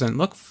resources, and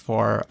look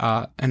for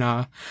a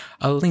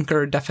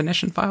linker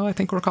definition file, I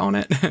think we're calling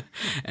it.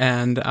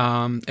 And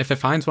if it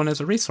finds one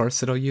as a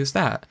resource, it'll use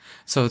that.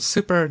 So it's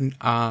super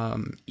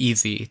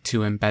easy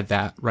to embed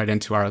that right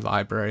into our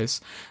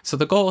libraries. So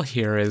the goal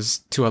here is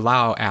to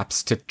allow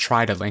apps to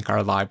try to link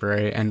our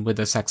library, and with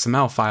this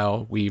XML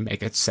file, we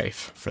make it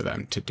safe for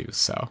them to do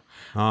so.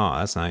 Oh,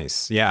 that's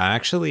nice. Yeah,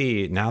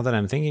 actually, now that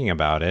I'm thinking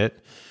about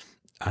it,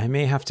 I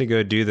may have to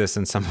go do this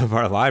in some of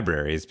our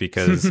libraries,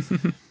 because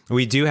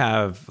we do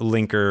have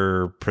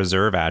linker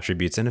preserve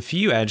attributes in a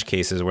few edge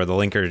cases where the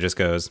linker just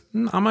goes,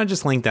 I'm going to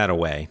just link that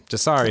away.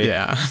 Sorry,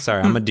 I'm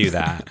going to do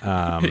that.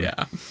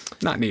 Yeah,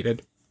 not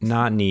needed.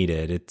 Not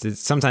needed.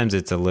 Sometimes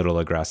it's a little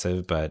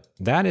aggressive, but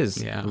that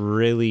is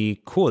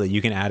really cool that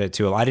you can add it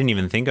to I didn't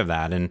even think of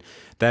that. And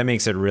that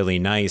makes it really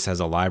nice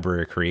as a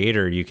library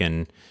creator. You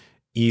can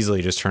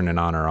easily just turn it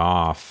on or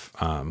off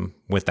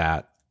with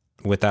that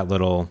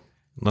little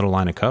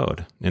line of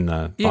code in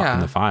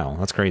the file.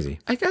 That's crazy.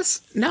 I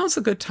guess now's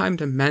a good time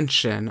to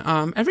mention,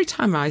 every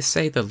time I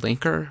say the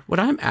linker, what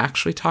I'm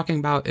actually talking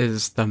about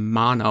is the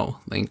mono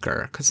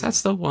linker, because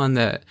that's the one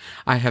that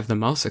I have the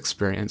most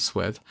experience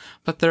with.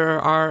 But there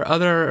are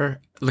other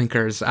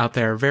linkers out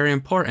there very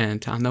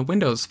important on the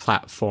Windows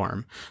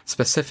platform,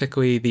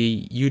 specifically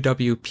the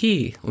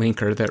UWP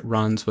linker that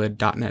runs with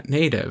 .NET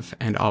Native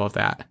and all of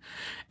that.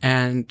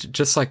 And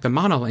just like the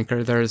mono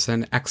linker, there's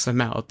an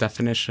XML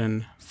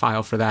definition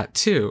file for that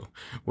too,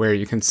 where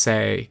you can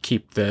say,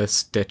 keep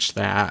this, ditch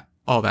that,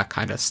 all that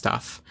kind of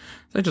stuff.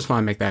 So I just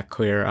want to make that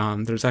clear.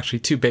 There's actually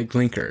two big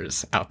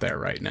linkers out there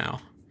right now.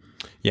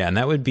 Yeah, and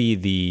that would be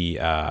the,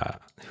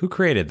 who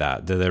created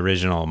that? The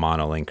original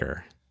mono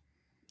linker?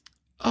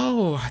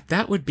 Oh,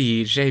 that would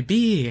be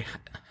JB.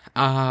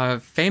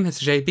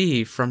 Famous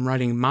JB from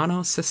writing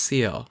Mono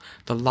Cecile,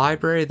 the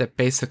library that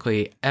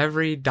basically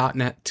every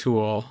 .NET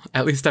tool,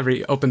 at least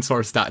every open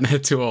source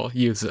 .NET tool,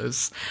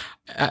 uses.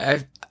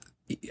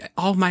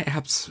 all my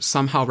apps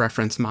somehow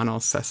reference Manuel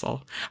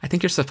Cecil. I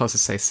think you're supposed to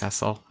say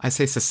Cecil. I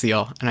say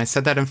Cecile, and I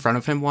said that in front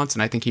of him once,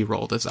 and I think he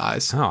rolled his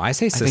eyes. Oh, I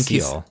say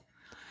Cecile.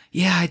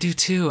 Yeah, I do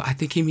too. I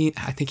think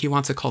he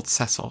wants it called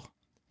Cecil.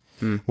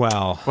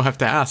 Well, we'll have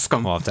to ask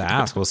him. We'll have to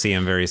ask. We'll see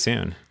him very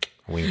soon.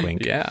 Wink,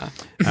 wink. Yeah.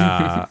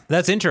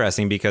 That's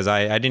interesting because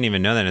I didn't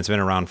even know that it's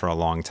been around for a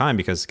long time,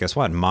 because guess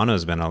what?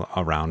 Mono's been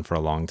around for a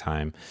long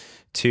time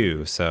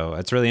too. So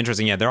it's really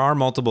interesting. Yeah, there are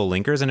multiple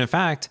linkers. And in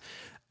fact,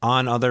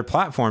 on other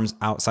platforms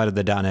outside of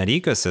the .NET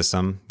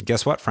ecosystem,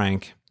 guess what,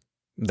 Frank?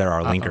 There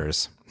are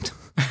linkers.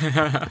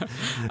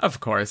 Of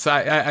course.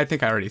 I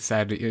think I already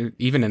said,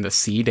 even in the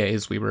C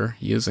days, we were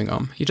using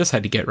them. You just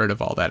had to get rid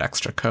of all that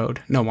extra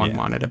code. No one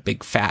wanted a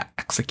big fat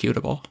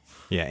executable.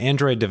 Yeah,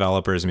 Android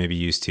developers may be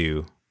used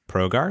to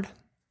ProGuard. A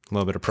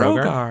little bit of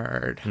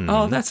ProGuard.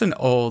 Oh, that's an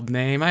old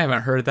name. I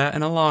haven't heard that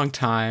in a long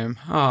time.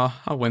 Oh,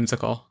 how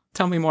whimsical.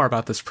 Tell me more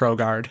about this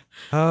ProGuard.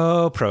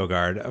 Oh,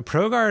 ProGuard.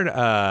 ProGuard,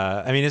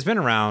 I mean, it's been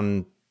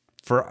around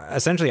for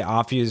essentially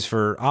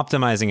for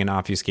optimizing and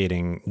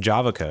obfuscating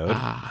Java code.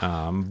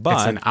 But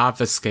it's an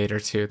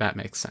obfuscator too. That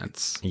makes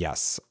sense.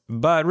 Yes.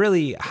 But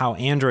really how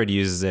Android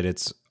uses it,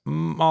 it's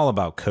all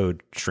about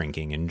code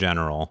shrinking in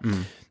general.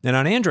 And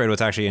on Android,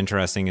 what's actually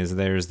interesting is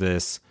there's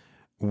this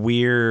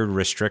weird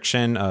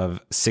restriction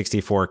of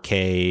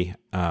 64K,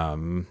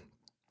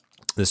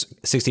 this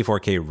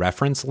 64K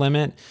reference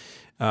limit.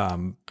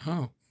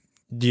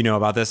 Do you know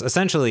about this?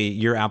 Essentially,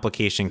 your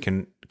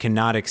application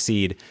cannot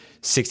exceed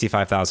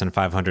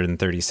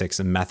 65,536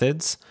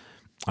 methods.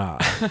 Are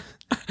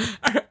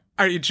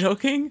you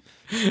joking?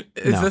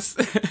 Is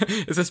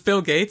this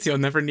Bill Gates? You'll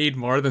never need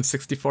more than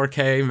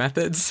 64K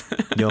methods.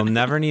 You'll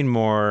never need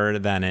more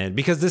than it,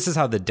 because this is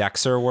how the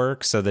Dexer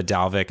works. So the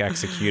Dalvik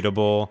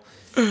executable.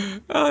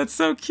 Oh, it's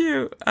so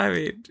cute. I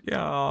mean,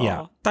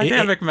 yeah.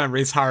 Dynamic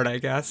memory's hard, I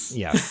guess.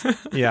 Yes.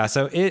 Yeah.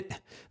 So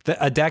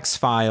a Dex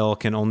file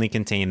can only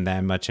contain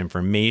that much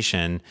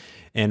information,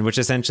 and which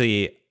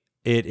essentially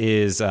it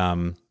is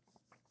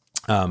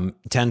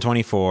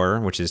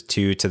 1024, which is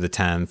 2 to the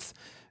 10th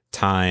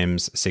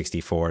times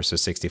 64, so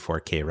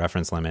 64K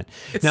reference limit.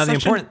 It's now,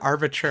 such an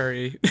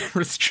arbitrary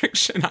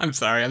restriction. I'm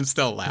sorry, I'm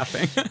still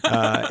laughing.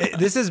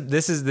 This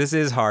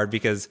is hard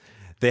because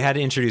they had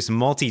to introduce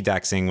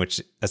multi-dexing, which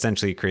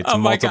essentially creates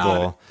multiple. My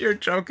God, you're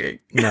joking.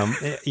 No,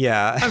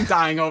 yeah. I'm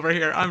dying over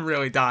here. I'm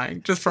really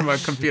dying. Just from a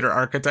computer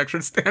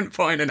architecture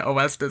standpoint and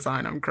OS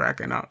design, I'm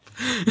cracking up.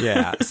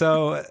 Yeah.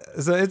 So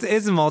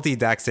it's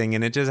multi-dexing,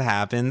 and it just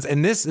happens.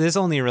 And this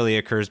only really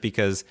occurs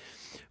because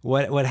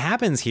what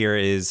happens here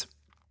is,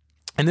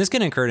 and this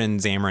can occur in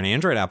Xamarin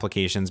Android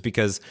applications,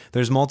 because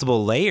there's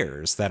multiple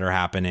layers that are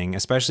happening,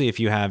 especially if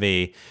you have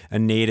a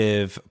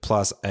native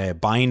plus a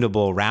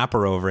bindable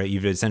wrapper over it.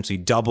 You've essentially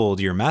doubled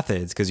your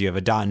methods because you have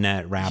a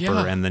 .NET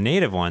wrapper and the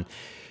native one.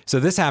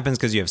 So this happens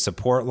because you have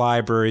support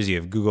libraries, you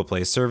have Google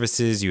Play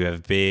services, you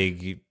have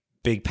big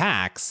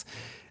packs.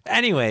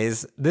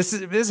 Anyways,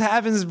 this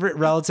happens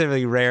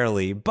relatively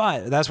rarely,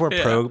 but that's where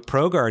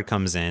ProGuard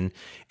comes in.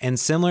 And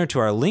similar to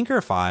our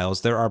linker files,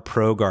 there are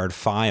ProGuard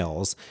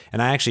files.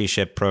 And I actually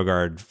ship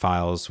ProGuard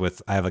files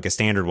I have like a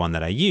standard one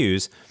that I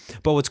use.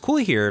 But what's cool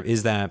here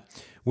is that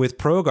with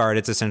ProGuard,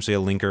 it's essentially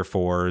a linker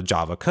for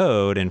Java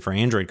code and for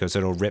Android code, so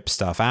it'll rip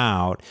stuff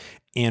out.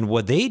 And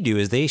what they do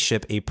is they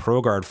ship a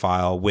ProGuard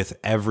file with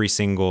every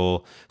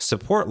single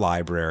support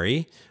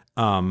library.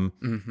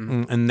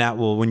 And that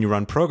will, when you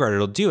run ProGuard,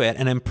 it'll do it.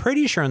 And I'm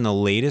pretty sure in the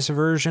latest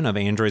version of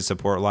Android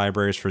support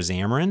libraries for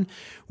Xamarin,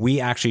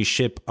 we actually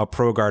ship a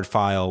ProGuard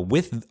file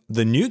with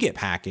the NuGet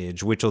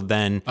package, which will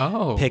then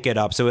pick it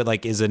up. So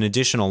it is an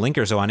additional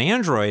linker. So on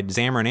Android,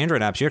 Xamarin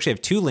Android apps, you actually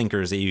have 2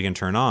 linkers that you can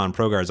turn on.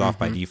 ProGuard's off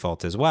by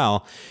default as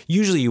well.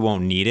 Usually you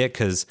won't need it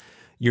because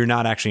you're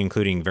not actually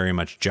including very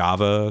much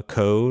Java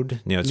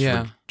code. It's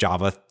for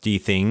Java-y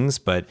things,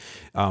 but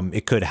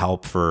it could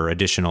help for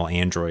additional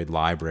Android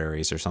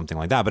libraries or something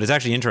like that. But it's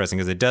actually interesting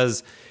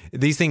because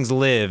these things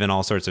live in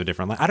all sorts of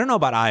different. I don't know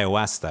about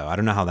iOS though. I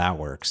don't know how that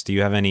works. Do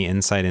you have any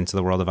insight into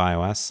the world of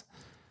iOS?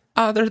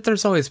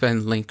 There's always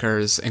been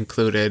linkers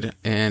included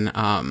in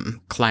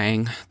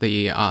Clang,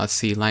 the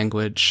C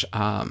language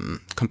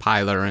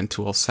compiler and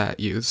tool set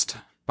used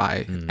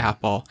by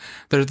Apple.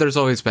 There's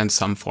always been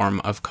some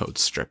form of code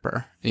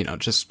stripper,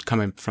 just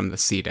coming from the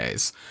C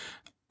days.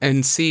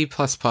 In C++,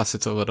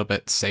 it's a little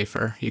bit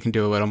safer. You can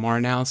do a little more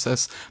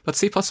analysis, but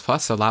C++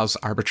 allows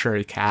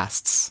arbitrary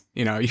casts.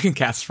 You can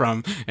cast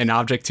from an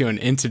object to an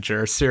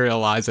integer,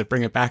 serialize it,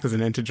 bring it back as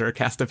an integer,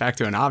 cast it back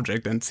to an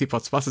object, and C++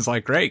 is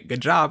like, great,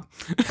 good job.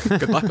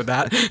 Good luck with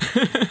that.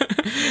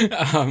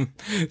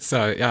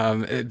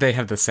 They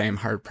have the same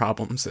hard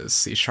problems as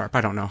C#.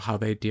 I don't know how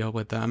they deal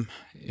with them.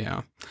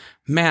 Yeah.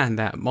 Man,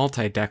 that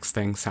multi-dex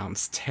thing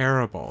sounds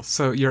terrible.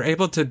 So you're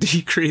able to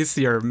decrease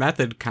your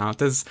method count.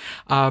 Does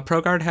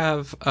ProGuard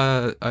have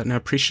an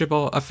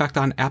appreciable effect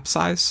on app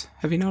size?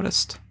 Have you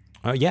noticed?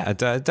 Yeah,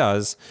 it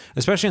does,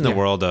 especially in the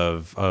world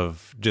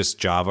of just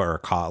Java or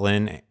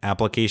Kotlin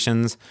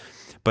applications.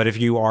 But if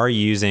you are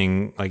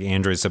using like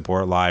Android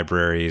support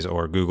libraries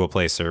or Google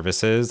Play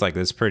services, like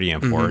that's pretty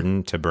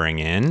important to bring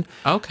in.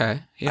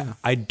 Okay. Yeah.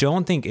 I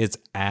don't think it's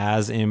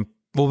as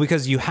well,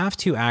 because you have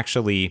to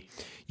actually,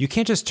 you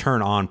can't just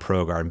turn on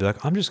ProGuard and be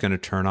like, I'm just going to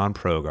turn on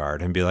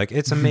ProGuard and be like,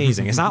 it's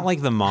amazing. It's not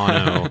like the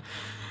Mono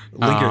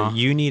linker.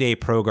 You need a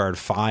ProGuard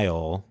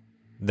file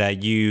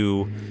that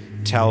you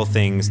tell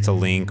things to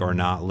link or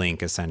not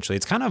link, essentially.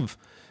 It's kind of,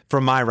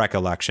 from my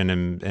recollection,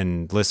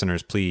 and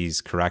listeners, please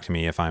correct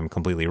me if I'm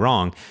completely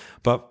wrong,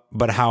 but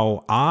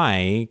how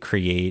I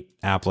create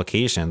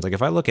applications, like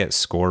if I look at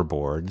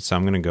Scoreboard, so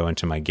I'm going to go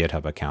into my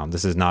GitHub account.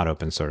 This is not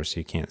open source, so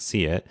you can't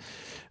see it,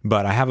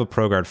 but I have a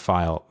ProGuard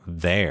file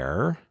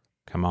there.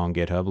 Come on,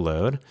 GitHub,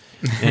 load.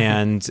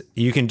 And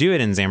you can do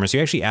it in Xamarin. So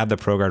you actually add the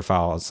ProGuard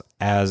files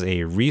as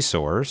a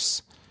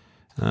resource.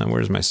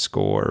 Where's my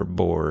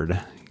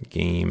Scoreboard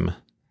game?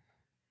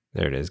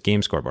 There it is,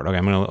 game Scoreboard. Okay,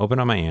 I'm going to open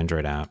up my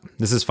Android app.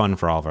 This is fun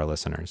for all of our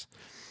listeners.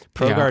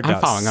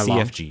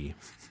 ProGuard.cfg.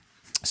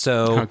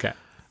 So okay.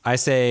 I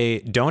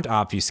say don't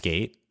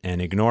obfuscate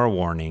and ignore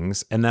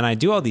warnings. And then I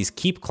do all these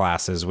keep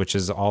classes, which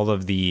is all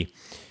of the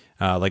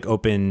like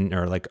open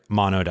or like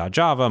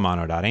mono.java,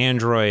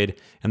 mono.android.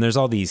 And there's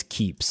all these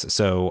keeps.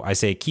 So I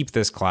say keep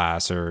this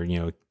class, or, you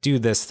know, do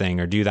this thing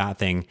or do that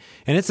thing.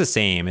 And it's the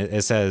same.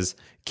 It says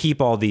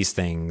keep all these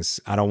things.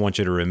 I don't want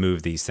you to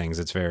remove these things.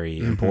 It's very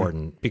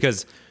important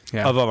because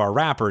of our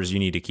wrappers, you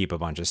need to keep a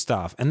bunch of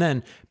stuff. And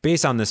then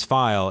based on this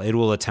file, it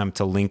will attempt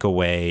to link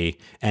away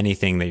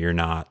anything that you're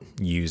not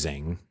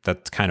using.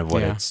 That's kind of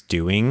what it's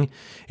doing.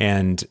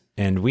 And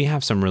we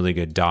have some really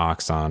good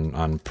docs on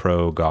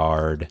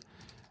ProGuard,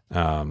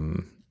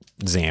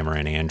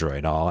 Xamarin,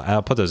 Android.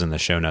 I'll put those in the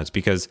show notes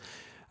because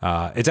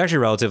it's actually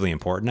relatively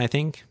important, I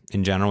think.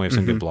 In general, we have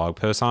some good blog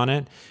posts on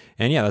it.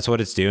 And yeah, that's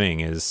what it's doing,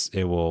 is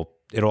it'll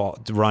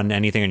run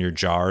anything on your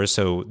jars.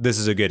 So this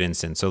is a good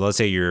instance. So let's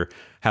say you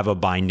have a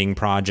binding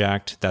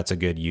project. That's a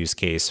good use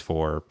case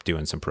for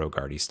doing some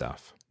ProGuard-y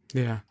stuff.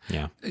 Yeah.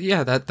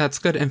 That's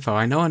good info.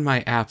 I know in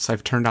my apps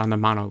I've turned on the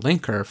Mono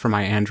linker for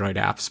my Android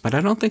apps, but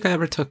I don't think I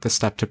ever took the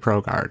step to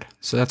ProGuard.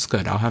 So that's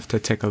good. I'll have to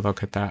take a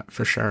look at that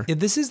for sure. Yeah,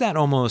 this is that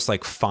almost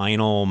like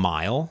final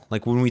mile.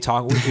 Like when we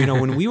talk, you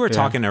know, when we were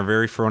talking,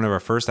 one of our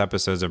first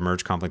episodes of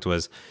Merge Conflict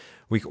was,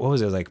 what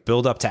was it, like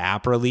build up to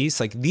app release?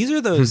 Like these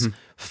are those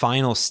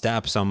final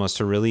steps almost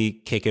to really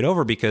kick it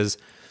over, because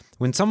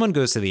when someone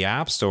goes to the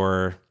App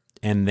Store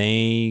and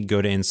they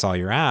go to install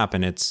your app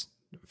and it's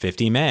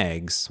 50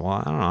 megs, well,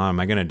 I don't know, am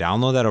I going to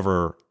download that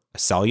over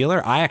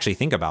cellular? I actually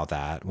think about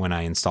that when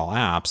I install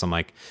apps. I'm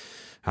like,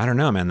 I don't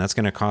know, man, that's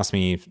going to cost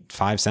me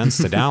 5 cents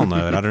to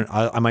download.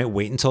 I might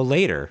wait until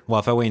later. Well,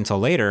 if I wait until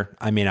later,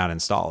 I may not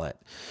install it.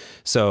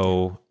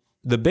 So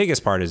the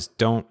biggest part is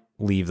don't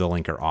leave the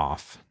linker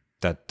off.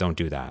 Don't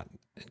do that.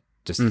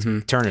 Just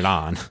turn it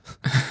on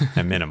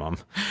at minimum.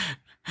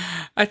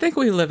 I think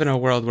we live in a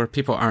world where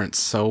people aren't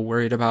so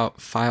worried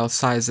about file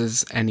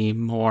sizes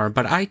anymore,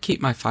 but I keep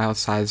my file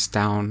size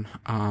down.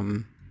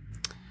 On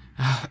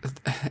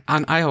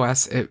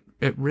iOS,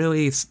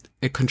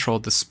 it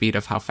controlled the speed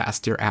of how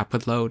fast your app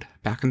would load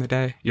back in the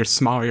day. Your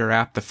smaller your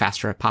app, the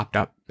faster it popped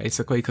up,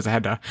 basically, because I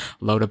had to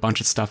load a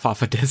bunch of stuff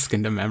off a disk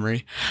into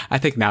memory. I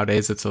think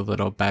nowadays it's a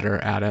little better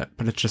at it,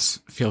 but it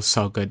just feels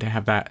so good to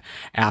have that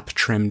app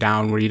trimmed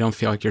down where you don't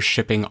feel like you're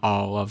shipping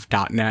all of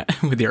 .NET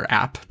with your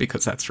app,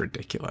 because that's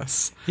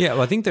ridiculous. Yeah,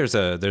 well, I think there's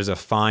a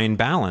fine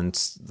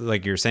balance,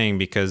 like you're saying,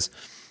 because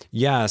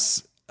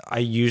yes,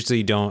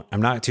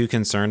 I'm not too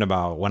concerned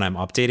about when I'm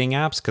updating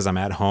apps because I'm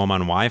at home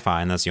on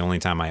Wi-Fi and that's the only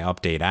time I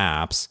update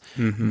apps.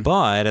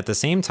 But at the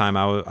same time,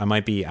 I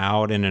might be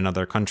out in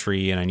another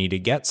country and I need to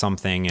get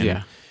something,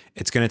 and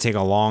it's going to take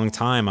a long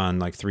time on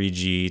like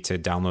 3G to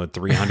download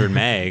 300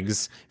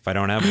 megs if I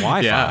don't have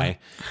Wi-Fi.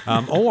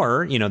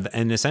 Or, you know,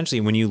 and essentially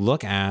when you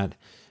look at,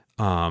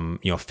 you know,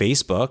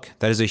 Facebook,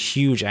 that is a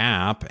huge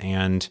app.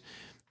 And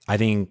I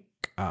think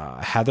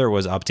Heather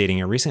was updating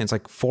it recently. It's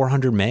like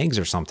 400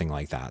 megs or something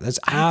like that.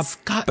 That's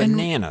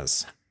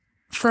bananas.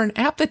 For an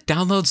app that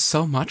downloads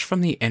so much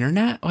from the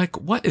internet, like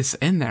what is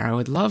in there? I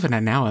would love an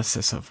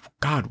analysis of,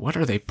 God, what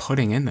are they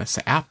putting in this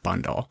app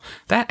bundle?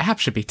 That app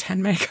should be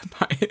 10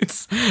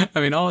 megabytes.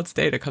 I mean, all its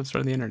data comes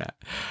from the internet.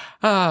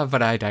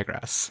 But I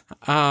digress.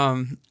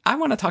 I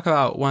want to talk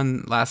about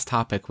one last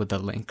topic with the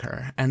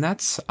linker, and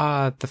that's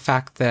the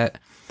fact that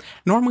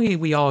normally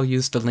we all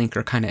use the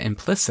linker kind of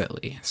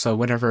implicitly. So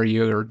whenever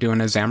you're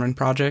doing a Xamarin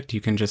project,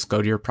 you can just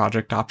go to your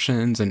project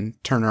options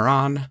and turn her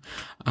on.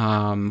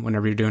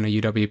 Whenever you're doing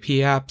a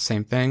UWP app,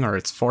 same thing, or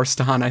it's forced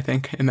on, I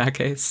think, in that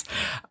case.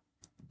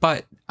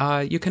 But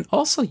you can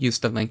also use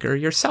the linker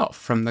yourself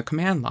from the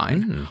command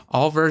line.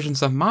 All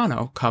versions of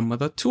Mono come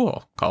with a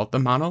tool called the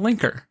Mono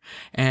linker.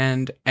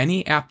 And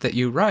any app that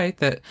you write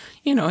that,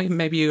 you know,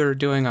 maybe you're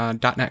doing a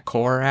 .NET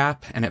Core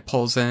app and it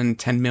pulls in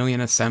 10 million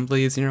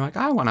assemblies and you're like,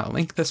 I want to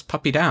link this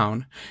puppy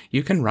down.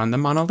 You can run the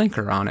Mono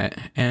linker on it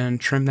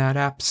and trim that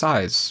app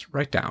size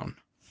right down.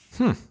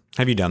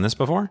 Have you done this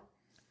before?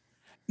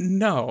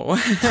 No.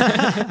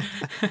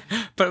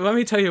 But let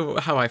me tell you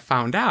how I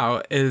found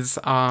out is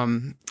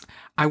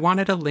I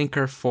wanted a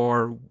linker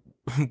for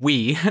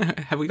Wii.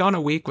 Have we gone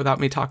a week without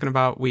me talking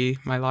about Wii,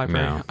 my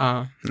library?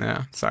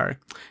 No, sorry.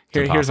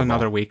 Here's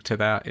another week to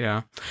that,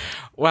 yeah.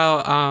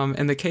 Well,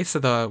 in the case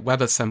of the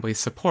WebAssembly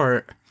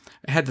support,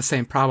 I had the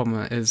same problem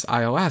as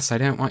iOS. I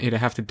didn't want you to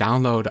have to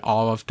download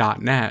all of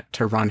 .NET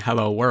to run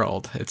Hello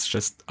World. It's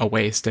just a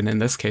waste, and in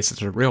this case,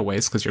 it's a real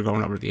waste because you're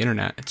going over the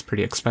internet. It's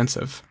pretty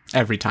expensive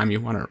every time you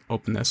want to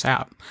open this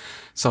app.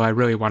 So I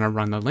really want to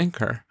run the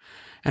linker.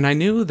 And I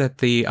knew that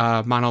the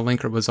Mono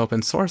linker was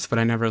open source, but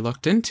I never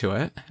looked into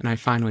it, and I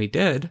finally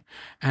did.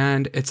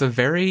 And it's a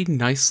very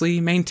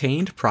nicely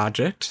maintained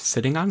project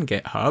sitting on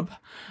GitHub.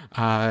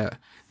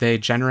 They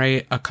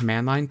generate a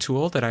command line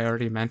tool that I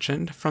already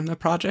mentioned from the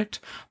project.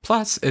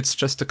 Plus, it's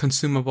just a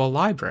consumable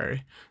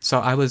library.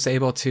 So I was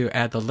able to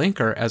add the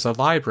linker as a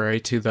library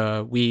to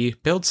the Wii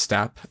build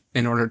step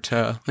in order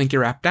to link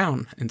your app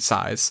down in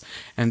size.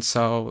 And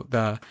so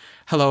the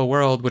Hello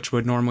World, which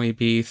would normally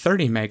be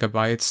 30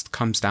 megabytes,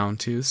 comes down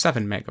to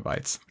 7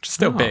 megabytes, which is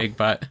still big,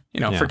 but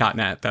for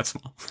 .NET, that's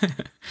small.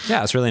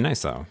 Yeah, it's really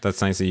nice though. That's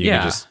nice that you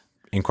can just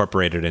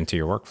incorporate it into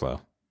your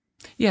workflow.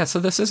 Yeah, so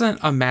this isn't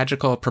a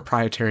magical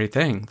proprietary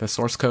thing. The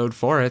source code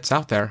for it's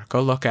out there.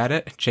 Go look at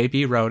it.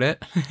 JB wrote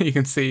it. You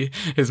can see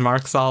his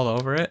marks all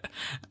over it.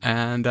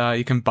 And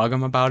you can bug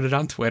him about it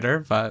on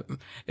Twitter. But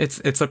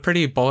it's a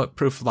pretty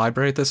bulletproof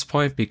library at this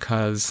point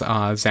because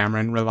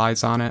Xamarin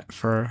relies on it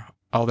for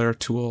all their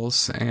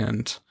tools.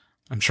 And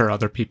I'm sure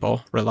other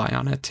people rely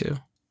on it too.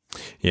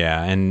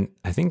 Yeah, and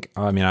I think,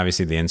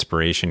 obviously the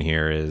inspiration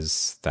here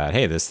is that,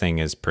 hey, this thing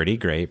is pretty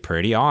great,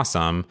 pretty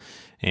awesome.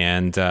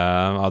 And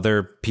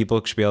other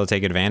people should be able to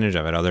take advantage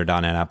of it, other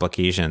 .NET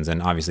applications,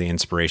 and obviously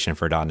inspiration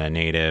for .NET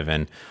Native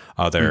and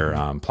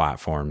other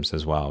platforms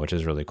as well, which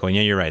is really cool. And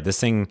yeah, you're right. This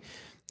thing,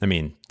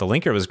 the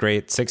linker was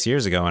great 6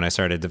 years ago when I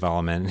started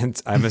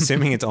development. I'm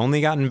assuming it's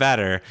only gotten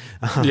better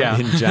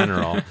in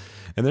general.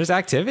 And there's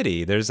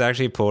activity. There's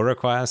actually pull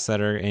requests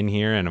that are in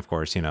here, and of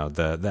course,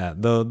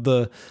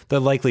 the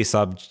likely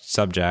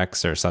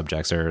subjects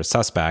or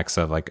suspects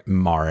of like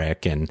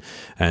Marek and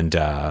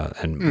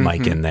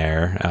Mike in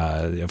there.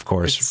 Of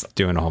course,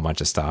 doing a whole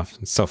bunch of stuff.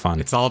 It's so fun.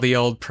 It's all the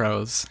old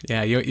pros.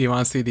 Yeah, you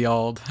want to see the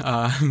old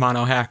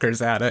mono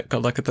hackers at it? Go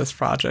look at this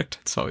project.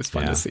 It's always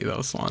fun to see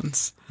those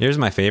ones. Here's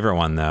my favorite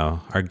one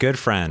though. Our good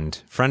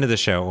friend of the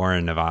show,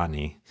 Oren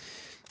Novotny.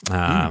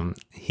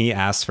 He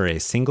asked for a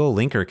single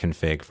linker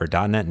config for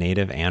 .NET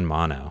Native and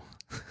Mono.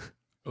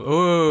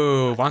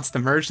 Ooh, wants to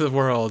merge the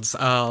worlds.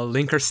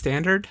 Linker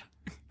standard?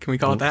 Can we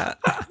call it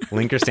that?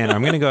 Linker standard.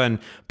 I'm going to go ahead and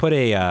put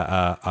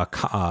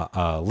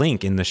a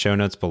link in the show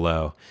notes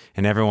below,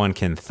 and everyone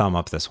can thumb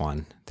up this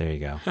one. There you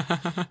go.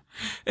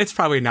 It's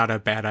probably not a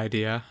bad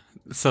idea,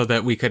 so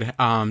that we could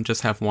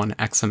just have one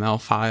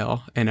XML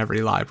file in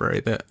every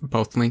library that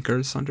both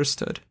linkers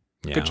understood.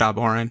 Yeah. Good job,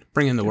 Oren.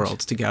 Bringing the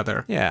worlds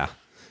together. Yeah.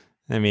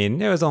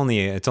 It's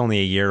only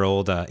a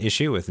year-old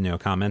issue with no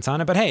comments on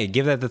it, but hey,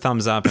 give that the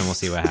thumbs up and we'll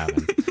see what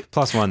happens.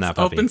 +1 that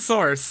puppy. Open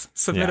source.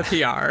 Submit a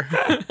PR.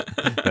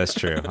 That's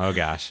true. Oh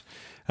gosh.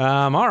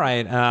 All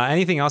right.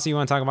 Anything else you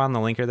want to talk about in the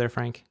linker there,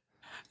 Frank?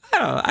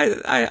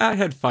 I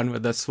had fun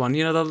with this one. The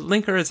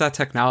linker is that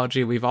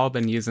technology we've all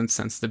been using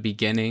since the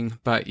beginning,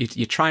 but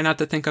you try not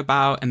to think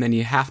about, and then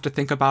you have to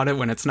think about it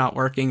when it's not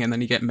working, and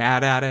then you get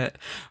mad at it.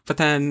 But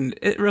then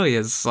it really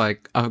is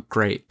like a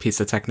great piece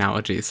of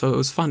technology. So it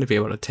was fun to be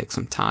able to take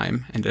some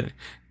time and to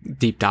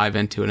deep dive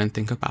into it and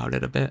think about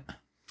it a bit.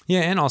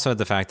 Yeah, and also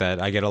the fact that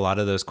I get a lot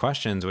of those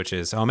questions, which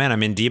is, oh man,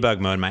 I'm in debug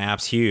mode, my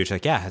app's huge.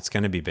 Like, yeah, it's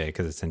going to be big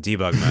because it's in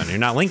debug mode. You're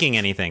not linking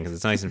anything because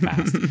it's nice and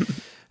fast.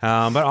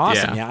 But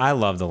awesome. Yeah, I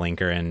love the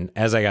linker. And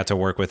as I got to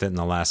work with it in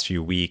the last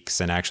few weeks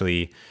and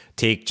actually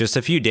take just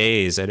a few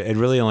days, it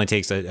really only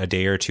takes a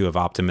day or two of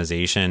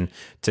optimization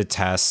to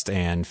test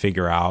and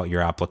figure out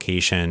your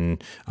application,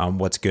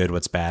 what's good,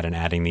 what's bad, and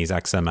adding these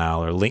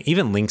XML or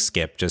even link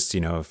skip. Just,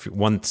 if you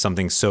want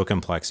something so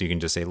complex, you can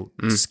just say,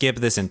 skip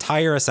this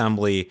entire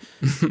assembly.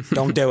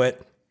 Don't do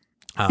it.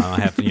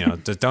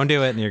 Just don't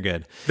do it and you're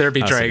good. There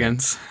be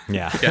dragons.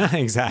 Yeah,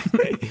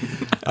 exactly.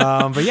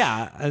 But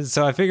yeah,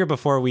 so I figured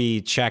before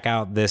we check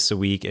out this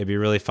week, it'd be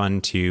really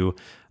fun to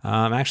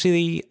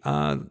actually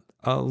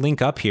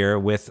link up here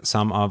with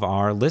some of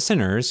our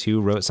listeners who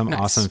wrote some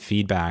awesome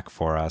feedback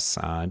for us.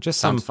 Just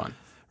some fun,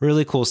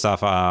 really cool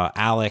stuff.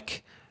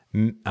 Alec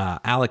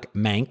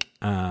Mank,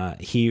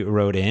 he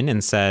wrote in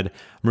and said,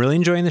 I'm really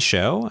enjoying the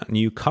show.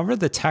 You cover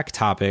the tech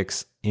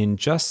topics in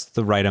just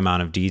the right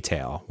amount of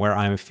detail where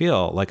I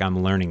feel like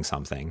I'm learning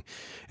something.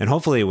 And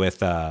hopefully with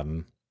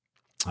the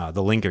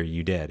linker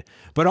you did.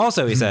 But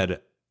also he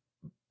said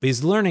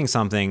he's learning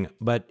something,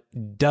 but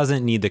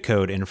doesn't need the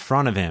code in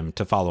front of him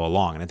to follow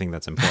along. And I think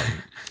that's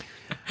important.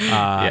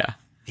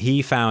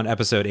 He found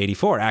episode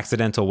 84,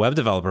 Accidental Web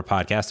Developer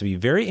Podcast, to be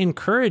very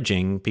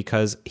encouraging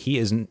because he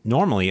is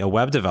normally a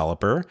web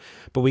developer,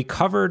 but we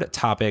covered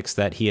topics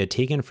that he had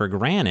taken for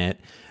granted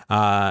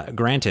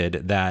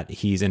that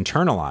he's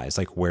internalized.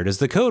 Like, where does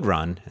the code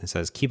run? It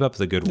says, keep up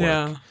the good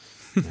work.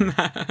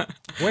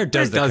 Where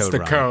does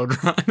the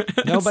code run?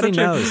 Nobody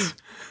knows.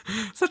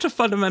 Such a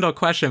fundamental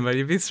question, but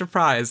you'd be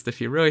surprised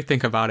if you really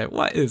think about it.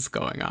 What is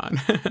going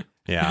on?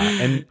 Yeah,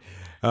 and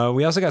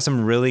we also got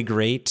some really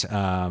great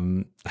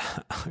comments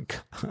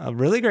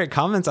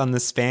on the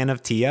Span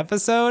of Tea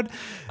episode.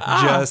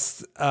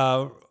 Just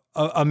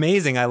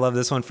amazing. I love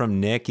this one from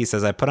Nick. He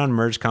says, I put on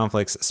Merge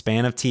Conflict's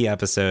Span of Tea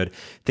episode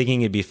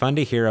thinking it'd be fun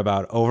to hear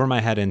about over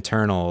my head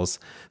internals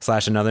 /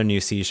 another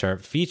new C#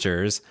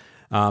 features.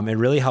 It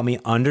really helped me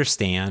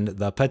understand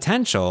the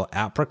potential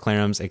at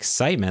Proclarim's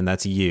excitement.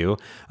 That's you.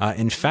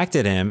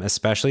 Infected him,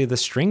 especially the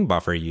string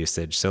buffer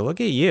usage. So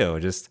look at you,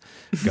 just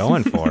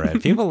going for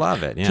it. People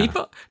love it. Yeah.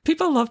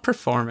 People love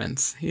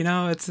performance. You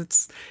know,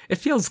 it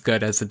feels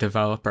good as a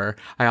developer.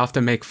 I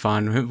often make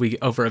fun. We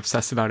over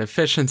obsess about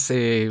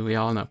efficiency. We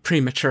all know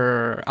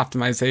premature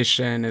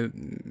optimization.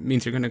 It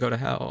means you're going to go to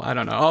hell. I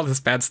don't know, all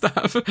this bad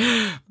stuff.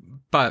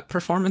 But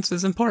performance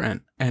is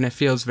important, and it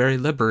feels very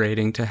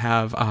liberating to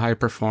have a high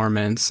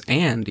performance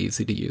and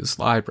easy to use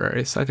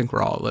library. So I think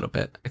we're all a little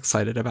bit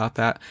excited about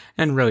that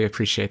and really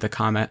appreciate the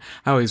comment.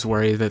 I always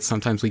worry that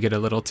sometimes we get a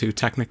little too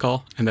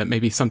technical and that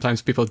maybe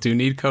sometimes people do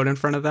need code in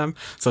front of them.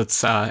 So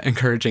it's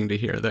encouraging to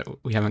hear that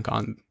we haven't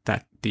gone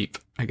that deep,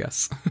 I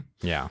guess.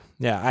 Yeah.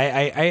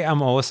 I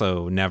am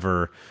also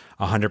never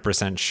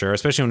 100% sure,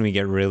 especially when we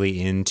get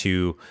really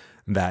into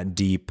that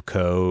deep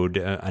code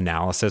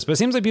analysis, but it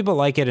seems like people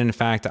like it. In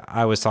fact,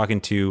 I was talking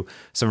to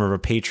some of our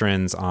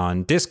patrons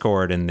on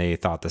Discord and they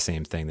thought the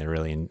same thing. They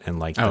really and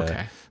liked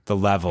the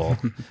level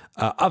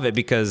of it,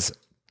 because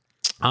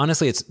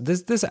honestly, it's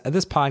this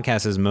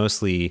podcast is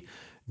mostly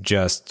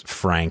just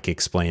Frank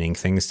explaining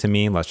things to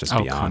me. Let's just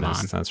be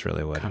honest. That's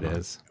really what it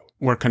is.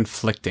 We're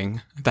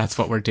conflicting. That's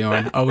what we're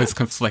doing. Always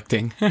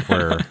conflicting.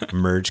 We're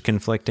merge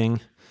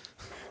conflicting.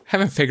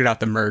 Haven't figured out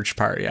the merge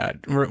part yet.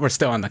 We're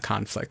still on the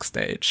conflict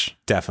stage.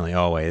 Definitely,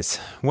 always.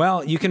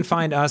 Well, you can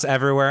find us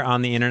everywhere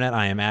on the internet.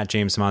 I am at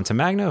James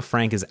Montemagno.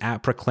 Frank is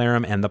at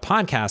Proclarim, and the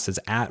podcast is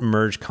at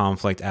Merge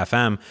Conflict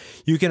FM.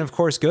 You can, of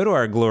course, go to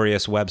our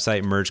glorious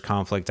website,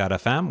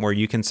 mergeconflict.fm, where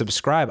you can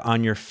subscribe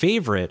on your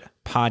favorite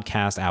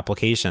podcast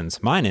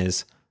applications. Mine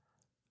is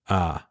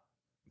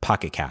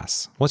Pocket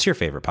Casts. What's your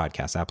favorite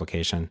podcast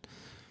application?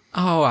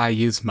 Oh, I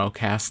use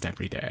Mocast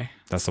every day.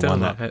 That's the one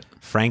that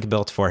Frank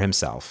built for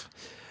himself.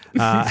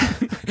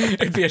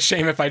 It'd be a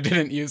shame if I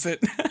didn't use it.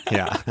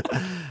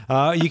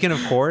 Yeah. You can, of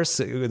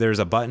course, there's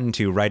a button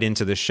to write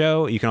into the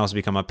show. You can also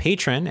become a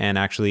patron and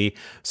actually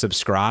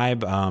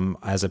subscribe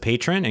as a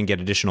patron and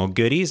get additional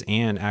goodies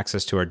and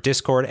access to our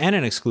Discord and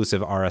an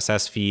exclusive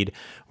RSS feed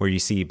where you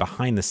see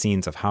behind the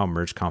scenes of how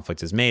Merge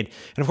Conflict is made.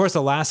 And of course,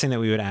 the last thing that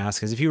we would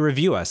ask is if you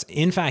review us.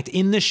 In fact,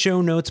 in the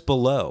show notes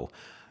below,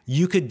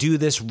 you could do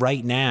this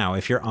right now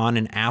if you're on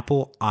an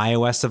Apple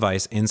iOS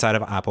device inside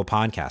of Apple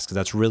Podcasts, because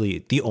that's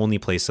really the only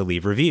place to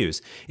leave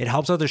reviews. It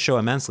helps out the show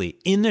immensely.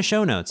 In the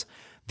show notes,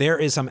 there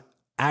is some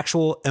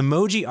actual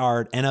emoji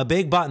art and a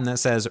big button that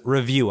says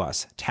review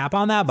us. Tap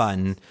on that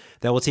button.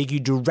 That will take you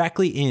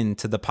directly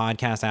into the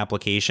podcast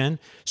application.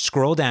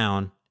 Scroll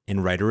down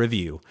and write a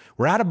review.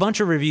 We're at a bunch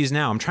of reviews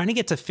now. I'm trying to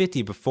get to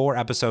 50 before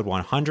episode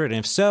 100. And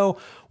if so,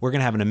 we're going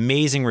to have an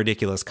amazing,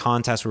 ridiculous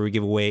contest where we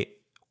give away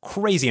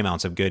crazy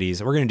amounts of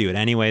goodies. We're going to do it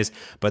anyways,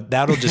 but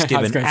that'll just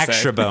give an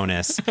extra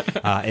bonus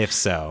if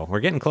so. We're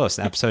getting close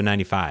to episode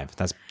 95.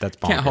 That's bonkers.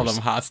 Can't hold them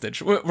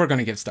hostage. We're going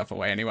to give stuff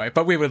away anyway,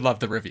 but we would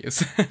love the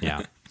reviews.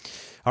 Yeah.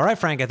 All right,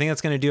 Frank, I think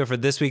that's going to do it for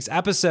this week's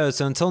episode.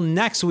 So until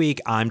next week,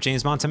 I'm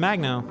James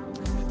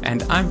Montemagno.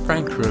 And I'm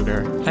Frank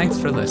Krueger. Thanks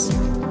for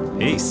listening.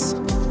 Peace.